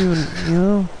 you don't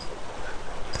even,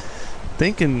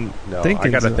 thinking. No, I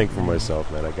got to think for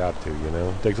myself, man. I got to,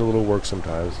 It takes a little work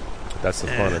sometimes. But that's the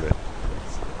fun of it.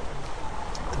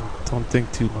 Don't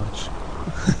think too much.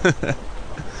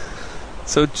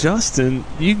 So, Justin,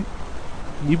 you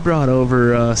brought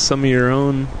over some of your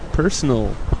own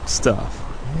personal stuff.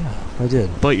 Yeah, I did.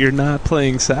 But you're not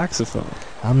playing saxophone.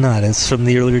 I'm not. It's from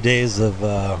the earlier days of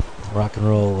rock and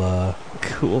roll.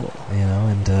 Cool.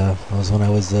 And it was when I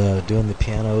was doing the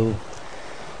piano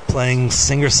playing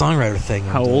singer-songwriter thing.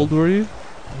 How old were you?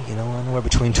 Anywhere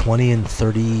between 20 and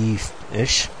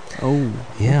 30-ish. Oh,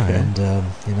 yeah. okay. And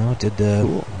did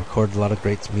recorded a lot of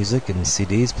great music and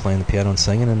CDs, playing the piano and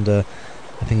singing. And I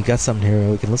think you got something here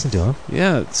we can listen to, huh?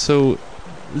 Yeah. So,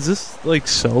 is this like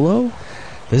solo?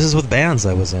 This is with bands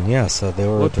I was in, yeah. So they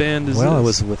were. What band is this? Well, I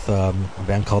was with a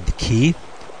band called The Key,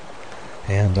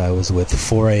 and I was with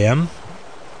 4 a.m.,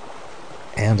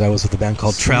 and I was with a band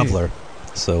called Traveler.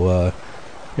 So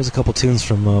here's a couple tunes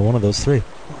from one of those three.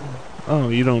 Oh,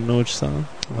 you don't know which song?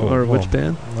 Or which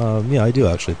band? Yeah, I do,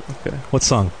 actually. Okay. What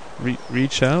song?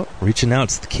 Reach Out? Reaching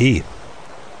Out's The Key.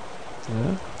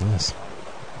 Yeah? Yes.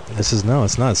 This is, no,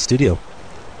 it's not. It's studio.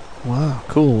 Wow,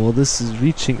 cool. Well, this is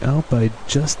Reaching Out by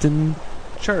Justin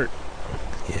Chart.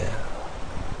 Yeah.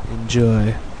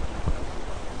 Enjoy.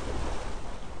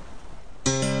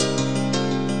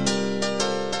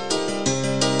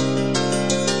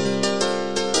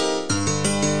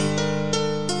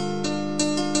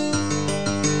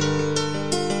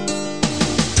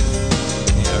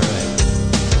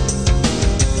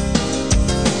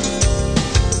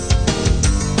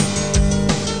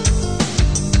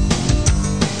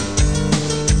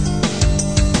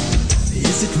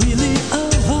 Is it really a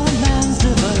man's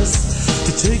device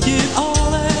to take it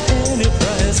all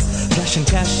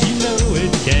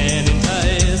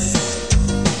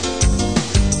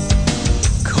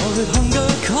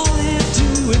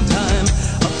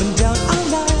down, our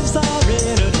lives are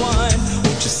intertwined.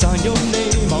 Won't you sign your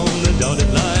name on the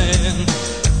dotted line?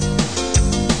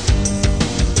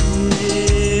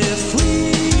 If we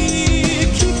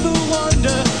keep the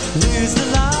wonder, lose the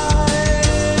light,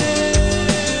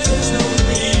 there's no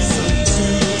reason to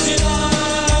deny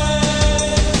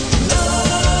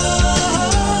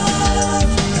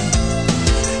love.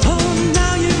 Oh,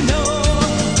 now you know.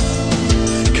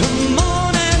 Come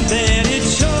on and let it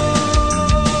show.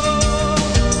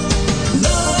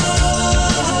 Love,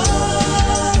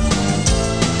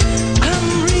 I'm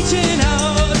reaching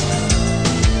out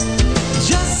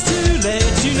just to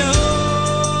let you know.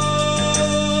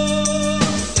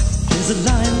 There's a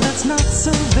line that's not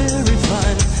so very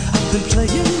fine. I've been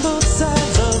playing both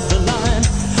sides of the line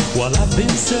while I've been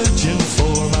searching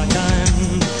for my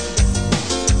kind.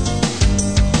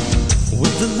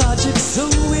 With the logic so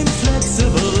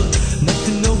inflexible,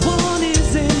 nothing, no one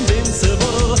is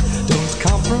invincible. Don't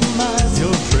compromise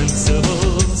your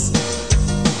principles.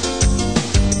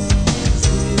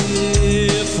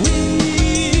 If we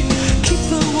keep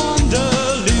the wonder,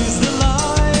 lose the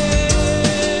light,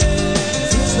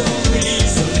 there's no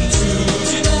reason to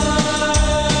deny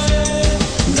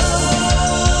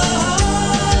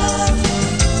love.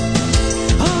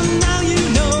 Oh, now you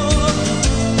know.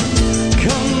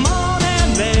 Come on and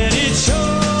let it show.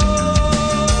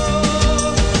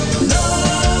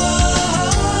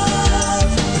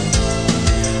 Love,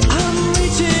 I'm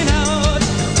reaching out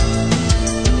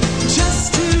just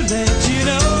to let you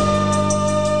know.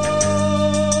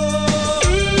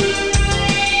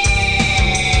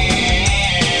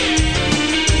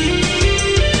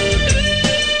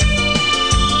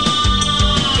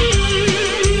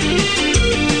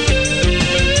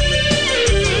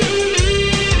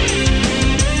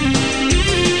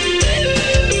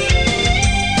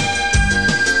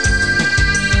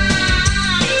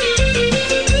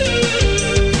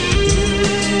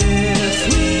 If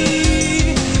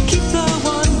we keep the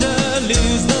wonder,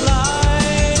 lose the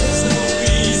light,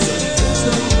 there's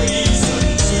no reason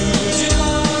to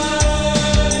deny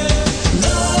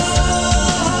love.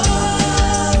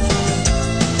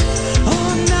 Oh,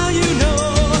 now you know.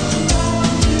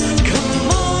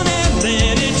 Come on and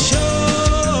let it show.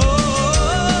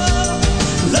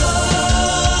 Love,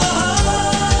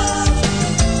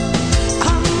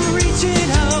 I'm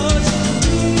reaching out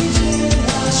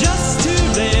just to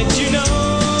let you know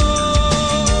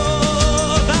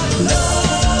that love.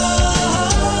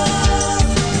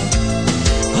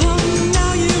 Oh,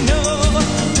 now you know.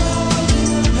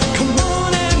 Come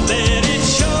on and let it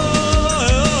show.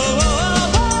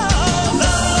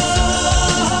 Love,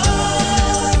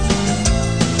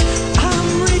 I'm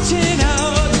reaching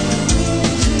out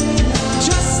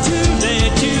just to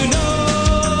let you know.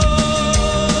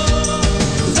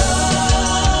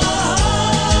 Love,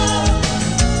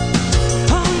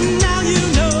 oh, now you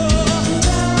know.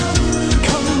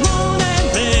 Come on and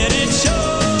let it show.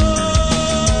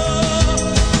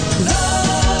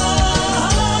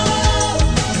 Love,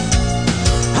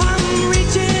 I'm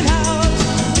reaching out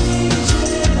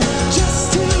just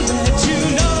to let you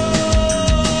know.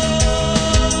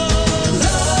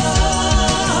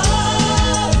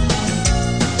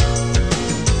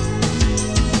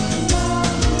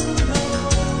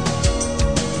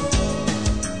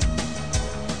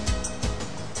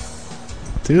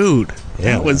 Dude,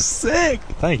 Yeah. that was sick.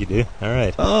 Thank you, dude. All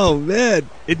right. Oh man,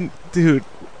 dude,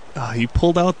 you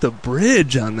pulled out the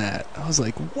bridge on that. I was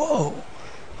like, whoa,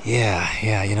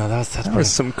 Yeah. You know that's that pretty.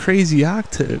 was some crazy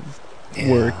octave Yeah.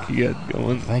 work you got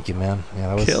going. Thank you, man. Yeah,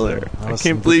 that was Killer. that I was some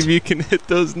can't good believe you can hit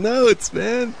those notes,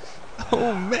 man.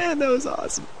 Oh man, that was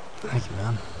awesome. Thank you,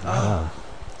 man. Oh. Wow.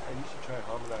 You should try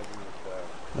harmonizing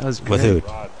That was With great. who?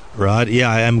 Rod. Rod, yeah,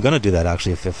 I am gonna do that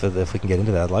actually. If we can get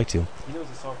into that, I'd like to. He knows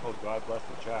a song called God Bless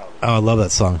the Child. Oh, I love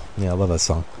that song. Yeah, I love that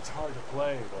song. It's hard to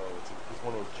play though. It's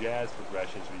one of those jazz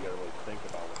progressions where you gotta really think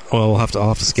about it. Well, I'll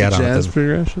have to scat on it. Jazz then.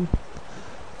 progression.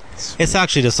 It's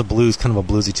actually just a blues, kind of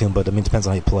a bluesy tune, but I mean, it depends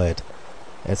on how you play it.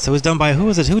 It was done by who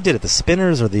was it? Who did it? The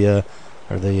Spinners or the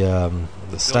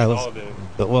Stylist? Holiday.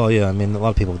 But well, yeah, I mean, a lot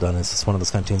of people have done this. It's one of those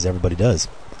kind of tunes everybody does.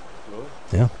 Really?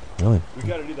 Yeah, really. We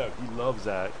gotta do that. He loves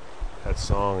that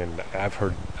song, and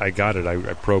I got it.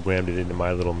 I programmed it into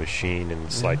my little machine, and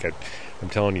it's like I'm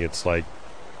telling you, it's like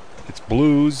it's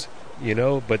blues, you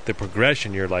know. But the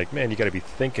progression, you're like, man, you got to be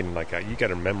thinking like you got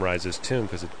to memorize this tune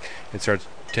because it starts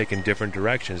taking different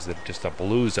directions that just a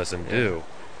blues doesn't do.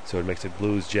 So it makes it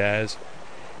blues jazz,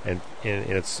 and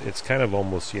it's kind of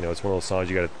almost, you know, it's one of those songs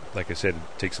you got to, like I said,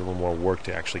 it takes a little more work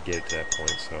to actually get to that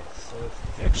point. So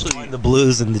Actually, The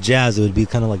blues and the jazz, it would be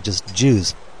kind of like just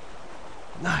Jews.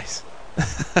 nice.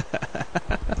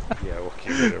 yeah, okay.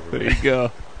 whatever. There you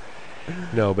go.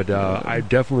 No, but I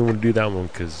definitely want to do that one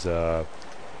because,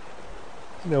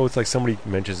 it's like somebody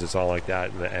mentions a song like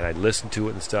that, and I listen to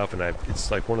it and stuff, and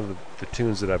it's like one of the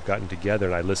tunes that I've gotten together,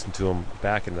 and I listen to them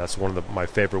back, and that's one of my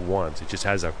favorite ones. It just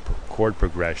has a chord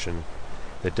progression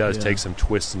that does take some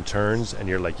twists and turns, and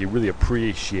you really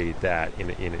appreciate that in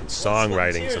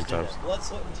songwriting sometimes. Blood,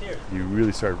 sweat, and tears. You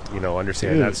really start,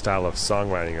 understanding that style of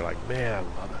songwriting. You're like, man,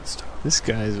 I love that stuff. This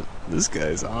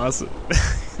guy's awesome.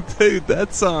 Dude,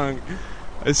 that song,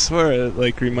 I swear,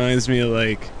 it reminds me of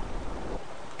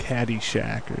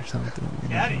Caddyshack or something.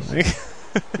 Caddyshack?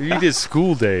 You did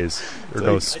School Days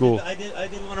school. I did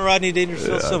one of Rodney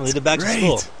Dangerfield's songs. They did Back to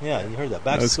School. Yeah, you heard that.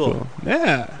 Back to School. Cool.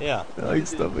 Yeah. Yeah. I like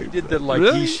stuff like He did that. that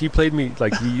Really? she played me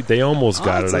they almost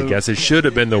got it. I guess it should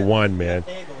have been the one, man.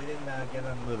 We didn't get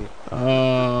on the movie.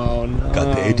 Oh no.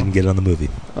 Got paid, didn't get on the movie.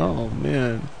 Oh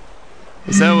man.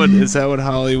 Is that what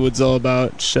Hollywood's all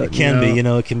about? Shutting It can you be,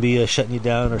 out? it can be shutting you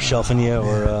down or shelving you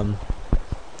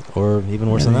or even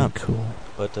worse than that. Cool.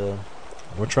 But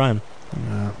we're trying.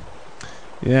 Yeah.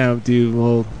 Yeah, dude.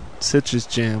 Well, Citrus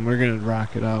Jam, we're gonna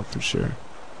rock it out for sure.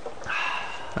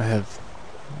 I have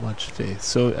much faith.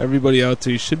 So everybody out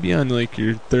there, you should be on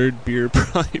your third beer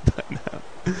probably by now.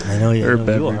 I know you. Or I know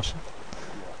you are. beverage.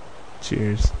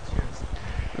 Cheers.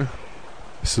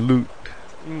 Salute.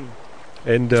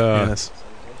 And Yes.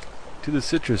 to the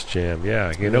Citrus Jam,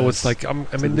 it's like I'm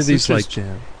To into the these Citrus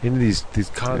Jam. into these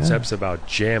concepts about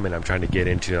jamming. I'm trying to get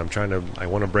into. I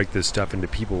want to break this stuff into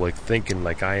people thinking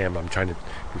like I am. I'm trying to,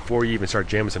 before you even start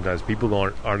jamming. Sometimes people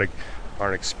aren't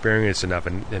experienced enough,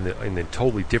 and the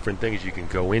totally different things you can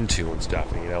go into and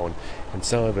stuff. And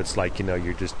some of it's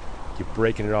you're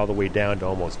breaking it all the way down to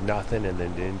almost nothing, and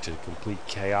then into complete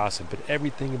chaos, but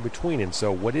everything in between. And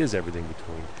so, what is everything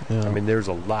between? Yeah. I mean, there's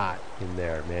a lot in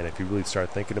there, man. If you really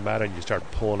start thinking about it, and you start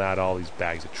pulling out all these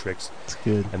bags of tricks, It's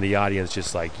good. and the audience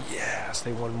just yes,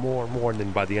 they want more and more. And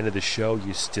then by the end of the show,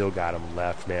 you still got them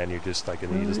left, man. You're just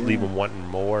and you just leave them wanting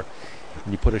more.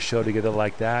 And you put a show together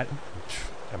like that,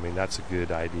 I mean, that's a good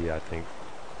idea, I think.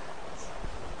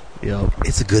 Yep.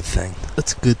 It's a good thing.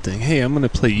 That's a good thing. Hey, I'm gonna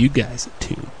play you guys a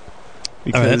tune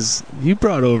because you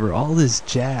brought over all this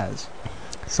jazz.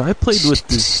 So I played with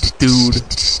this dude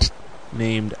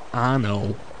named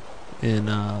Ano in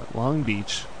Long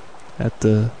Beach at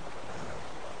the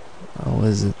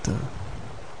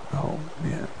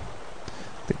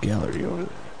the gallery over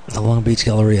there. The Long Beach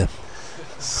Galleria.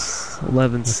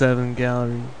 11-7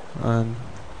 gallery on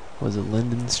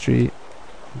Linden Street.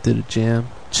 Did a jam.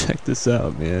 Check this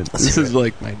out, man. This is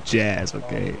my jazz,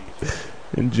 okay?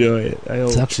 Enjoy it.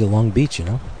 It's actually Long Beach,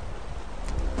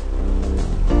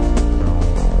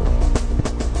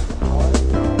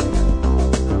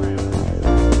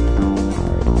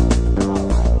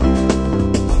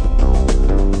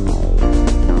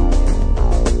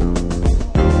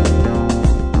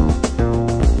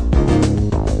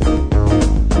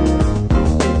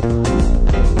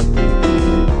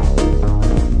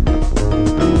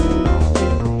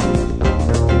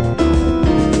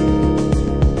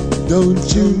 Don't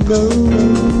you know,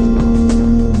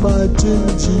 my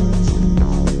Gingy,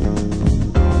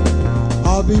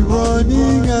 I'll be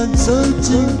running and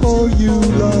searching for you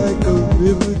like a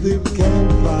river that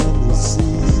can't find the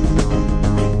sea.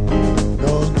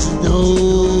 Don't you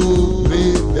know,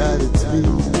 babe, that it's me,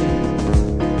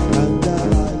 and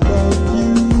that I love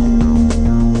you.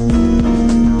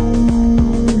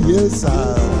 Yes, I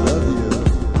love you.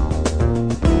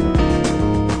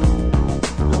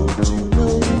 Don't you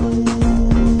know,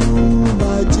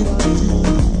 my Gingy,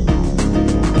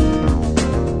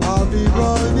 I'll be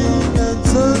running and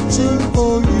searching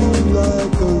for you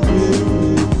like a river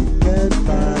who can't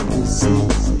find the sea.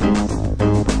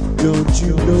 Don't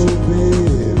you know,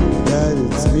 babe, that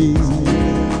it's me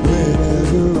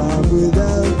whenever I'm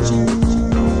without you.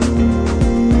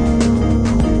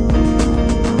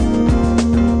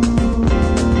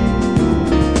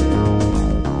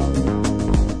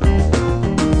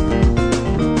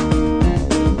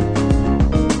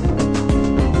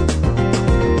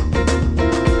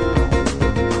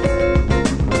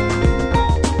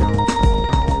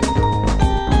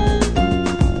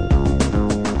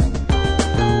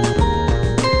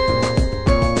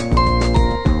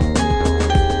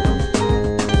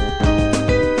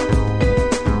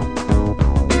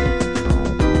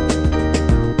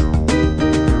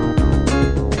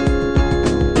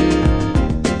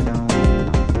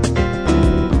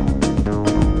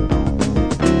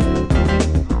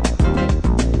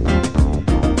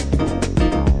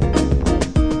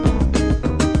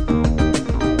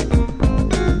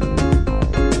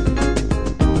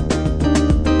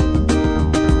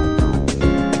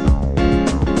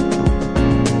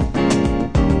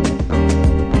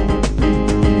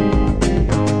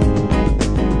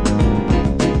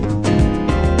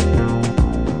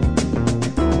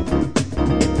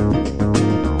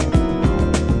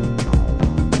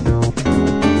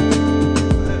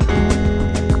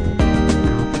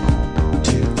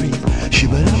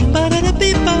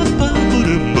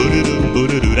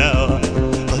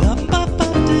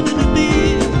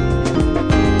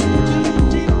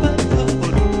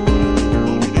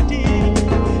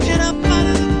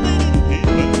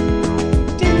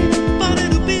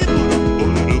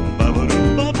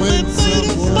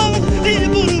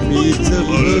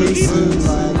 person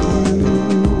like you.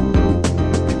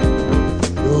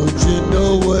 Don't you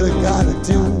know what I gotta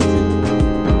do?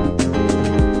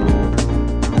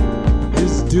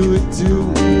 Is do it to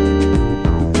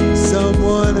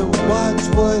someone and watch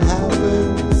what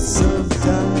happens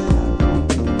sometime.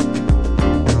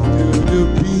 Do do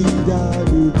be da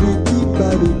do do be ba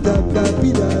do da da be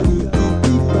da do do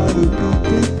be ba do do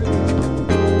be.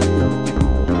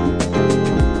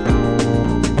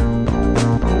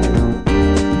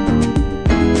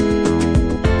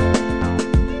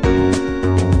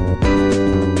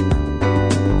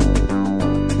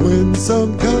 When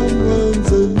some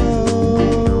comes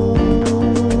along,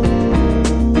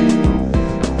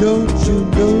 don't you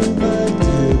know, my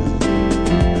dear,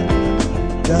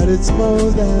 that it's more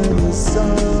than a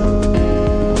song.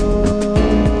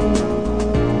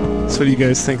 So what do you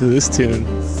guys think of this tune?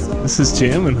 This is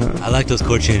jamming, huh? I like those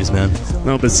chord changes, man.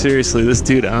 No, but seriously, this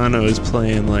dude Ano is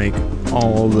playing like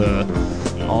all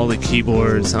the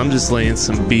keyboards. I'm just laying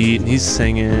some beat, and he's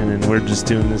singing, and we're just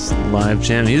doing this live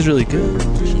jam. He's really good.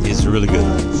 He's really good.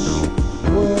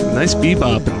 Nice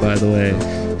bebopping, by the way.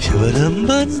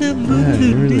 Yeah,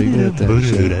 you're really good at that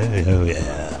shit. Oh,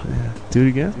 yeah. Do it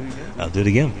again? I'll do it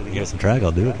again. You got some track,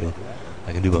 I'll do it.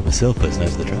 I can do it by myself, but it's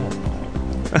nice for the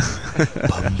track.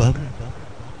 Bum, bum.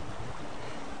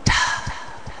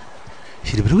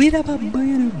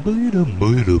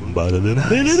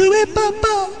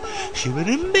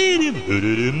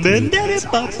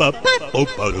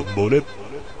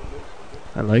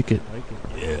 I like it.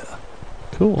 Yeah.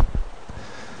 Cool.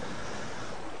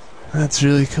 That's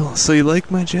really cool. So you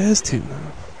like my jazz tune?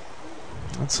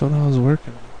 That's what I was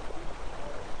working.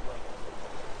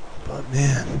 But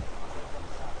man,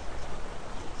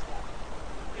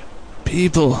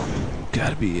 people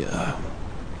gotta be I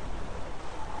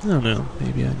don't know,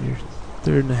 maybe on your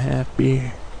third and a half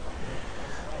beer.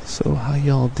 So how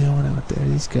y'all doing out there?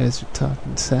 These guys are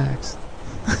talking sax.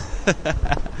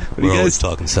 We're always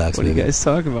talking sax. What are you guys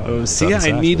talking about? Oh, see, I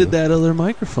sax, needed man. that other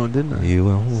microphone, didn't I?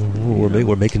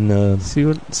 We're making. See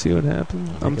what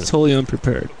happened? I'm totally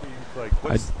unprepared.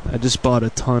 I just bought a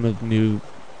ton of new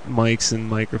mics and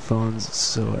microphones,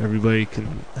 so everybody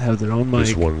can have their own mic.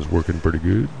 This one's working pretty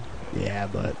good. Yeah,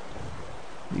 but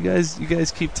you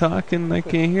guys keep talking. I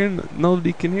can't hear.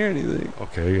 Nobody can hear anything.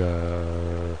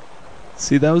 Okay.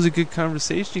 See, that was a good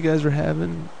conversation you guys were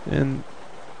having, and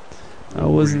I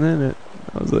wasn't in it.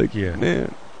 I was like, Yeah.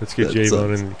 man, Let's get that JVonD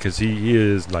sucks. in, because he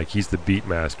is like, he's the beat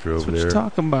master that's over what there. you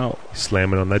talking about.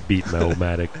 Slamming on that beat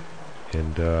Metal-matic.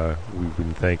 And we've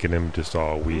been thanking him just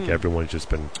all week. Everyone's just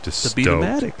been just The stoked.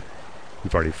 Beatomatic.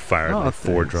 We've already fired like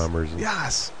 4 thanks. drummers. And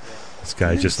Yes. this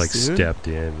guy just like Thanks, dude. stepped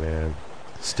in, man.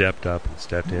 Stepped up and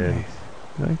stepped in. Nice.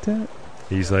 You like that?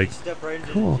 He's like,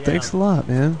 Cool. Thanks a lot,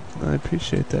 man. I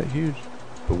appreciate that huge.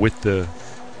 but with that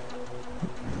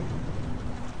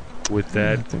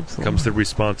Yeah, thanks a comes lot. the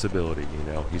responsibility,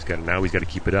 you know. He's got to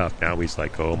keep it up. Now he's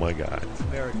like, oh my god,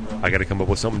 I got to come up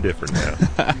with something different now.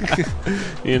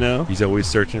 You know? He's always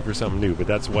searching for something new, but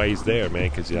that's why he's there, man.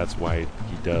 Because that's why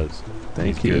he does.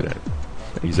 Thank he's you. Good at.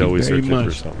 Thank He's you always very searching for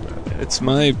much. something. Man. It's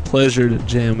my pleasure to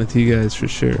jam with you guys for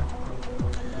sure.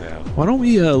 Yeah. Why don't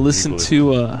we listen People-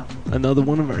 to another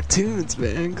one of our tunes,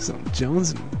 man? Because I'm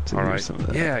jonesing to All hear right. some of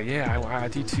that. Yeah, I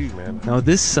do too, man. Now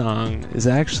this song is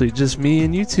actually just me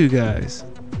and you two guys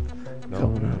No,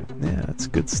 going on. Yeah, it's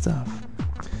good stuff.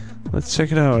 Let's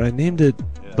check it out. I named it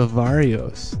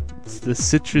Bavarios. It's the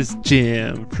Citrus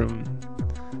Jam from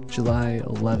July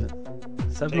 11th.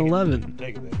 7-Eleven.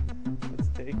 Take it, Let's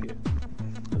take it.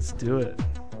 Let's do it.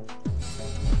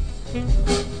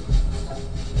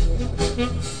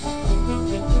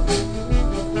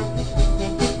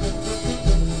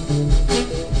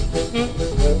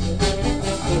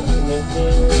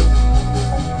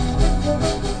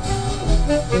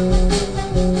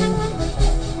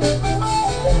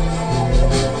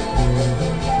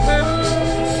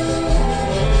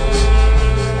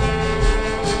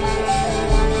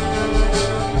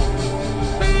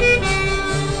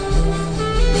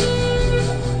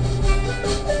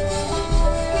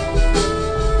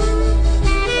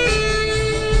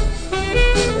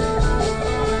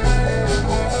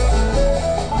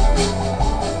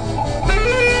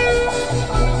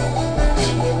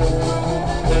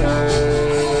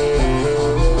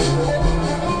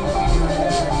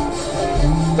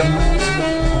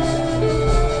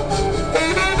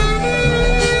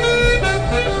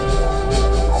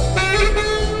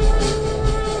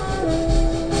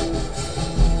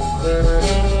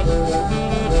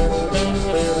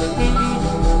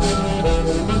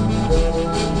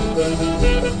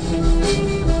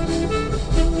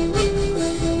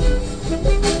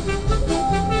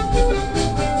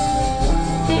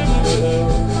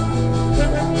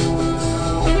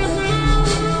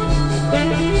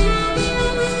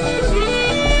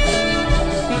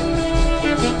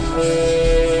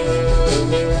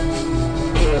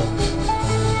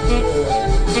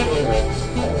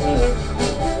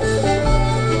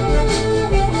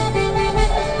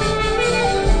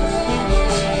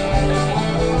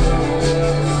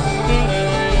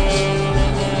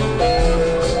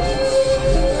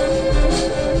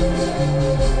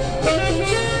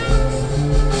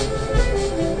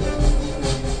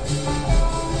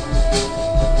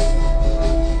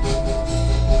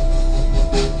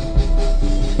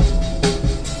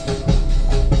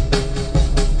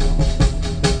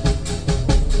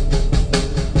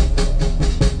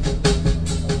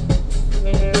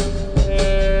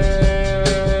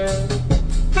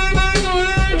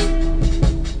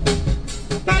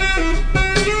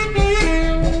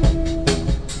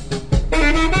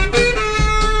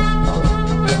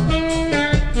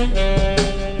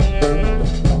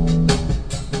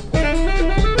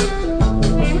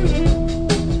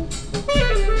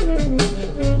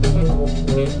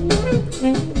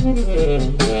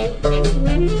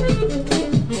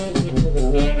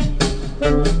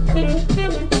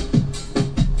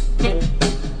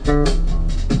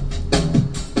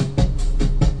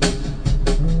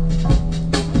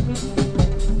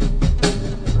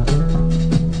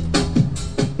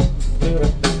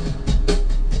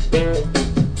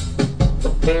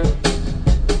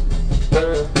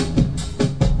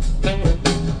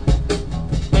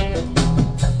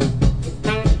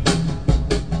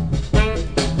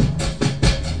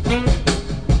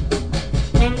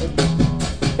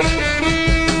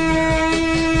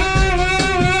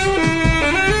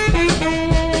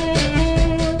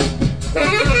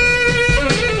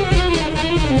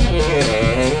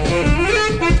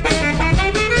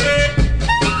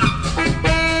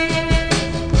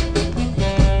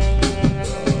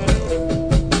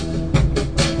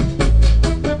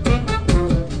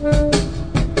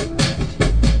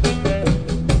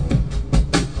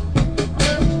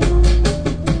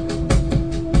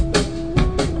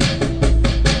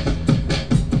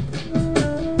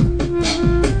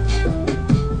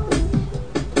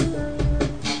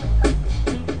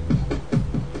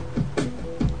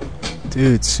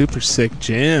 Dude, super sick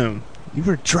jam. You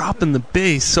were dropping the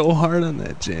bass so hard on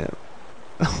that jam.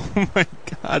 Oh my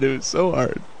god, it was so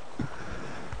hard.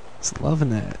 Just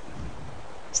loving that.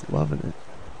 Just loving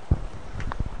it.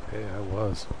 Hey, I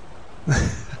was.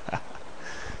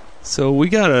 So we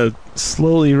gotta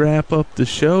slowly wrap up the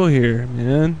show here,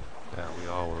 man. Yeah, we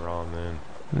all were on then.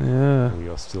 Yeah. We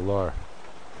all still are.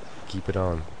 Keep it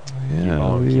on. Yeah,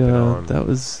 on, keep it on. that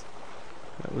was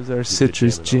our Keep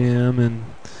citrus the jamming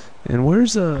jam, and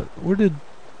where did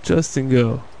Justin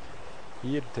go?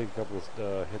 He had to take a couple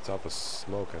of hits off of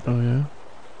smoke, I think. Oh yeah.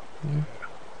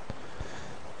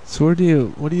 So what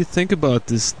do you think about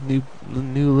this new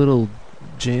little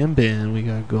jam band we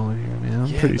got going here, man?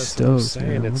 I'm pretty that's stoked. what I'm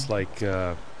saying. Man. It's like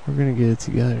We're gonna get it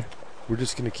together. we're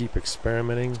just gonna keep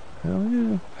experimenting. Hell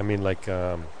yeah. I mean, like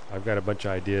I've got a bunch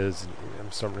of ideas.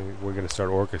 And we're gonna start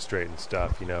orchestrating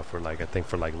stuff,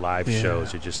 for like live Yeah.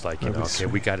 shows. You're just like, That'd be okay,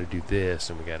 we sweet. got to do this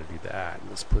and we got to do that, and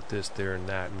let's put this there and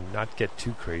that, and not get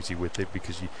too crazy with it,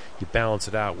 because you balance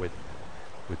it out with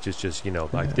just like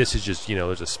Yeah. this is just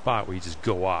there's a spot where you just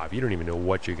go off. You don't even know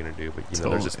what you're gonna do, but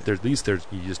Totally. there's at least you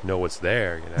just know what's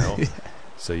there, Yeah.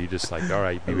 So you just like, all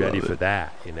right, be I ready love for it.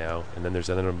 that, and then there's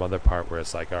another part where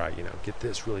it's like, all right, get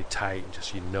this really tight and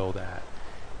just that.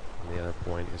 And the other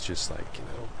point is just like,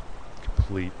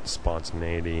 complete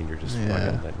spontaneity, and you're just Yeah.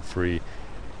 fucking letting free.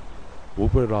 We'll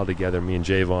put it all together, me and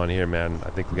JVonD here, man. I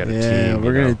think we got a Yeah, team.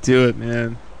 we're gonna do it,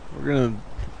 man. We're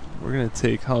gonna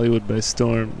take Hollywood by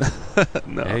storm.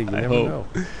 No, Hey, you I never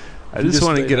hope. know. I just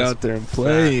want to stay get on out there and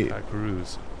play. Fat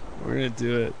cruise. We're gonna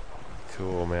do it.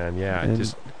 Cool, man. Yeah, And-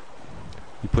 just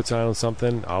you put on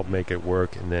something, I'll make it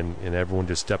work, and everyone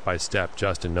just step by step.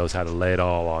 Justin knows how to lay it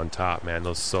all on top, man.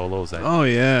 Those solos, Oh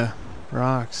yeah,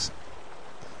 rocks.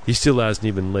 he still hasn't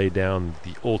even laid down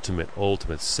the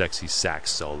ultimate sexy sax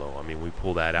solo. I mean, we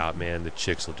pull that out, man. The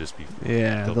chicks will just be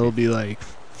Yeah, They'll they'll be like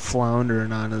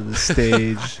floundering onto the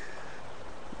stage.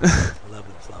 Love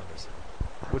the flounders.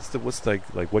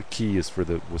 what key is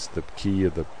what's the key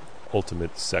of the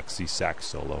ultimate sexy sax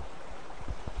solo?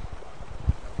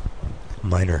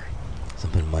 Minor.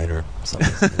 Something minor.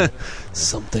 Something,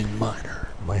 Something minor.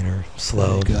 minor,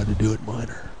 slow. Got to do it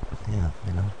minor. Yeah,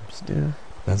 just Yeah,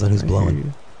 depends on who's I blowing. hear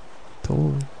you.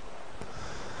 Totally.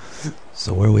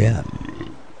 So where are we at?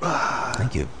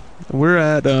 Thank you. We're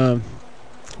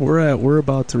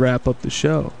about to wrap up the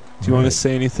show. Do you want to Alright.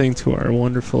 say anything to our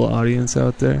wonderful audience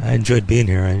out there? I enjoyed being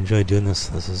here. I enjoyed doing this.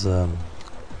 This is it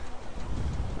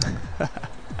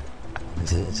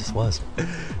just was.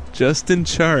 Justin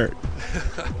Chart,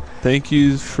 thank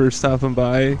you for stopping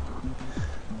by,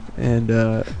 and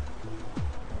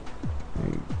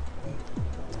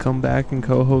come back and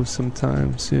co-host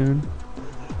sometime soon.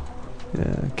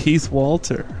 Yeah, Keith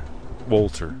Wolter.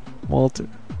 Wolter. Well,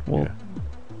 Yeah.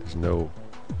 There's no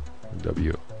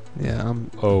W yeah, I'm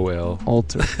O L.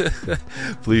 Alter.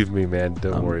 Believe me, man.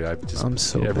 Don't I'm- worry. I'm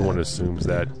so everyone bad. assumes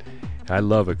Yeah. that. I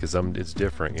love it because it's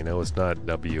different. It's not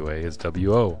W-A, it's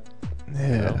W-O.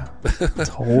 Yeah,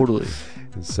 totally.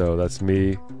 And so that's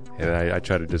me, and I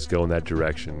try to just go in that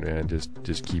direction, and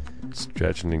just keep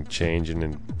stretching and changing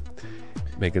and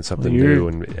making something Well, new,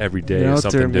 and every day You're is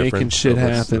out there something different. making shit So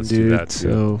let's happen, do dude. that too.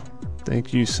 So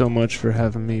thank you so much for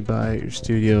having me by at your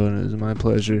studio, and it was my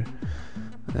pleasure.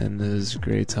 And it was a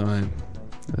great time.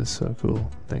 It was so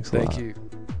cool. Thanks a lot. Thank you.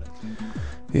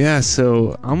 Yeah,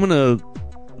 so I'm gonna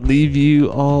leave you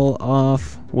all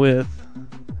off with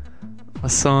a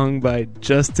song by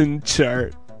Justin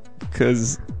Chart,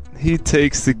 because he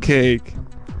takes the cake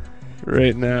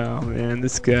right now, man.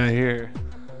 This guy here.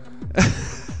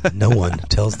 No one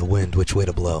tells the wind which way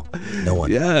to blow. No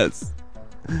one. Yes.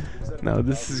 No,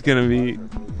 this is gonna be.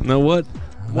 No, what?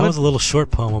 That was a little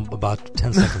short poem, about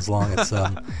 10 seconds long. It's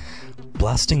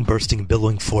blasting, bursting,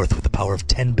 billowing forth with the power of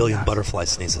 10 billion butterfly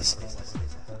sneezes.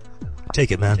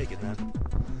 Take it, man.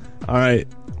 All right,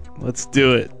 let's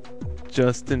do it.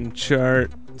 Justin Chart,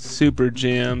 Super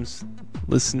Jams.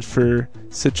 Listen for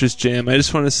Citrus Jam. I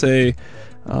just want to say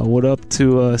what up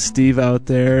to Steve out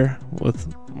there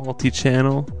with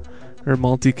multi-channel or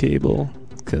multi-cable,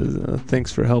 because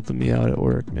thanks for helping me out at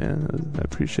work, man. I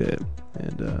appreciate it.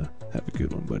 And have a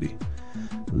good one, buddy.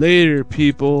 Later,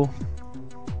 people.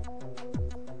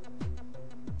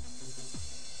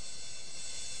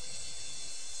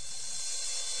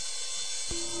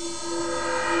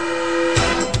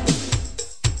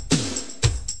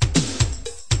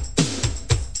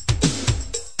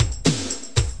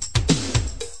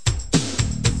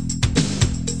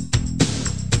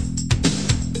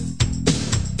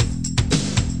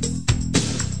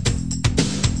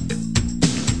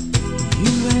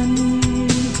 You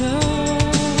enter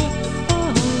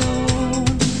alone.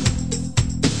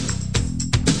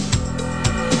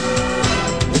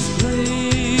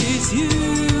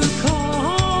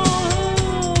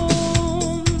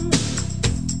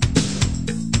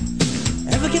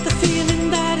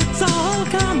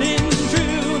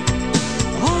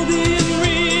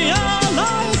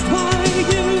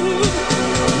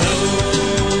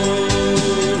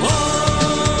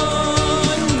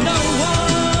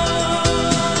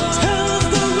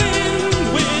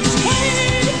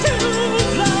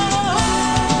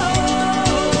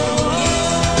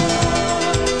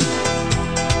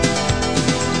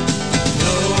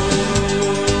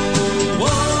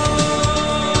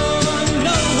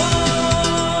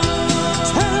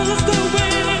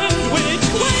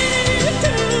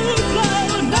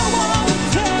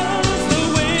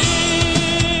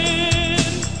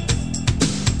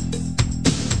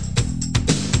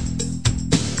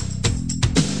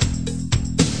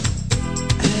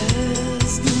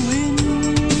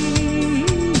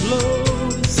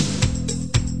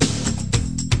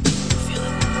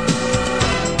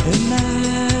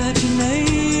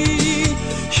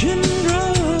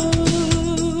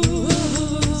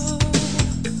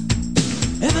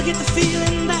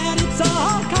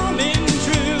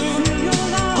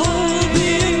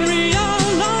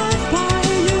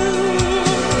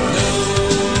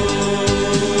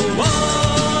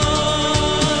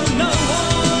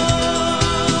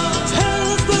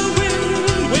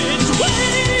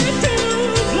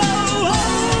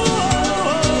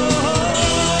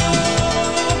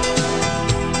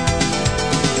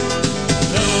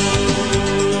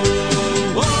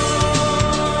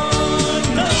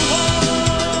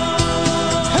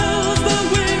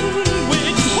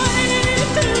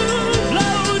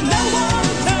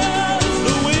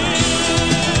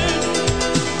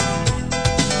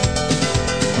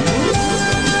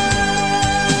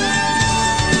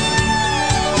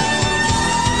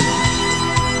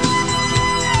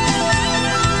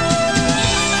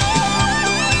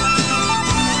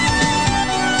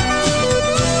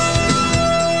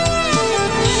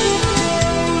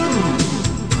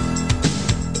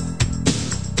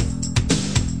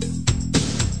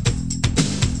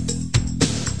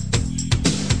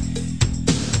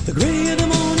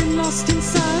 lost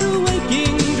inside.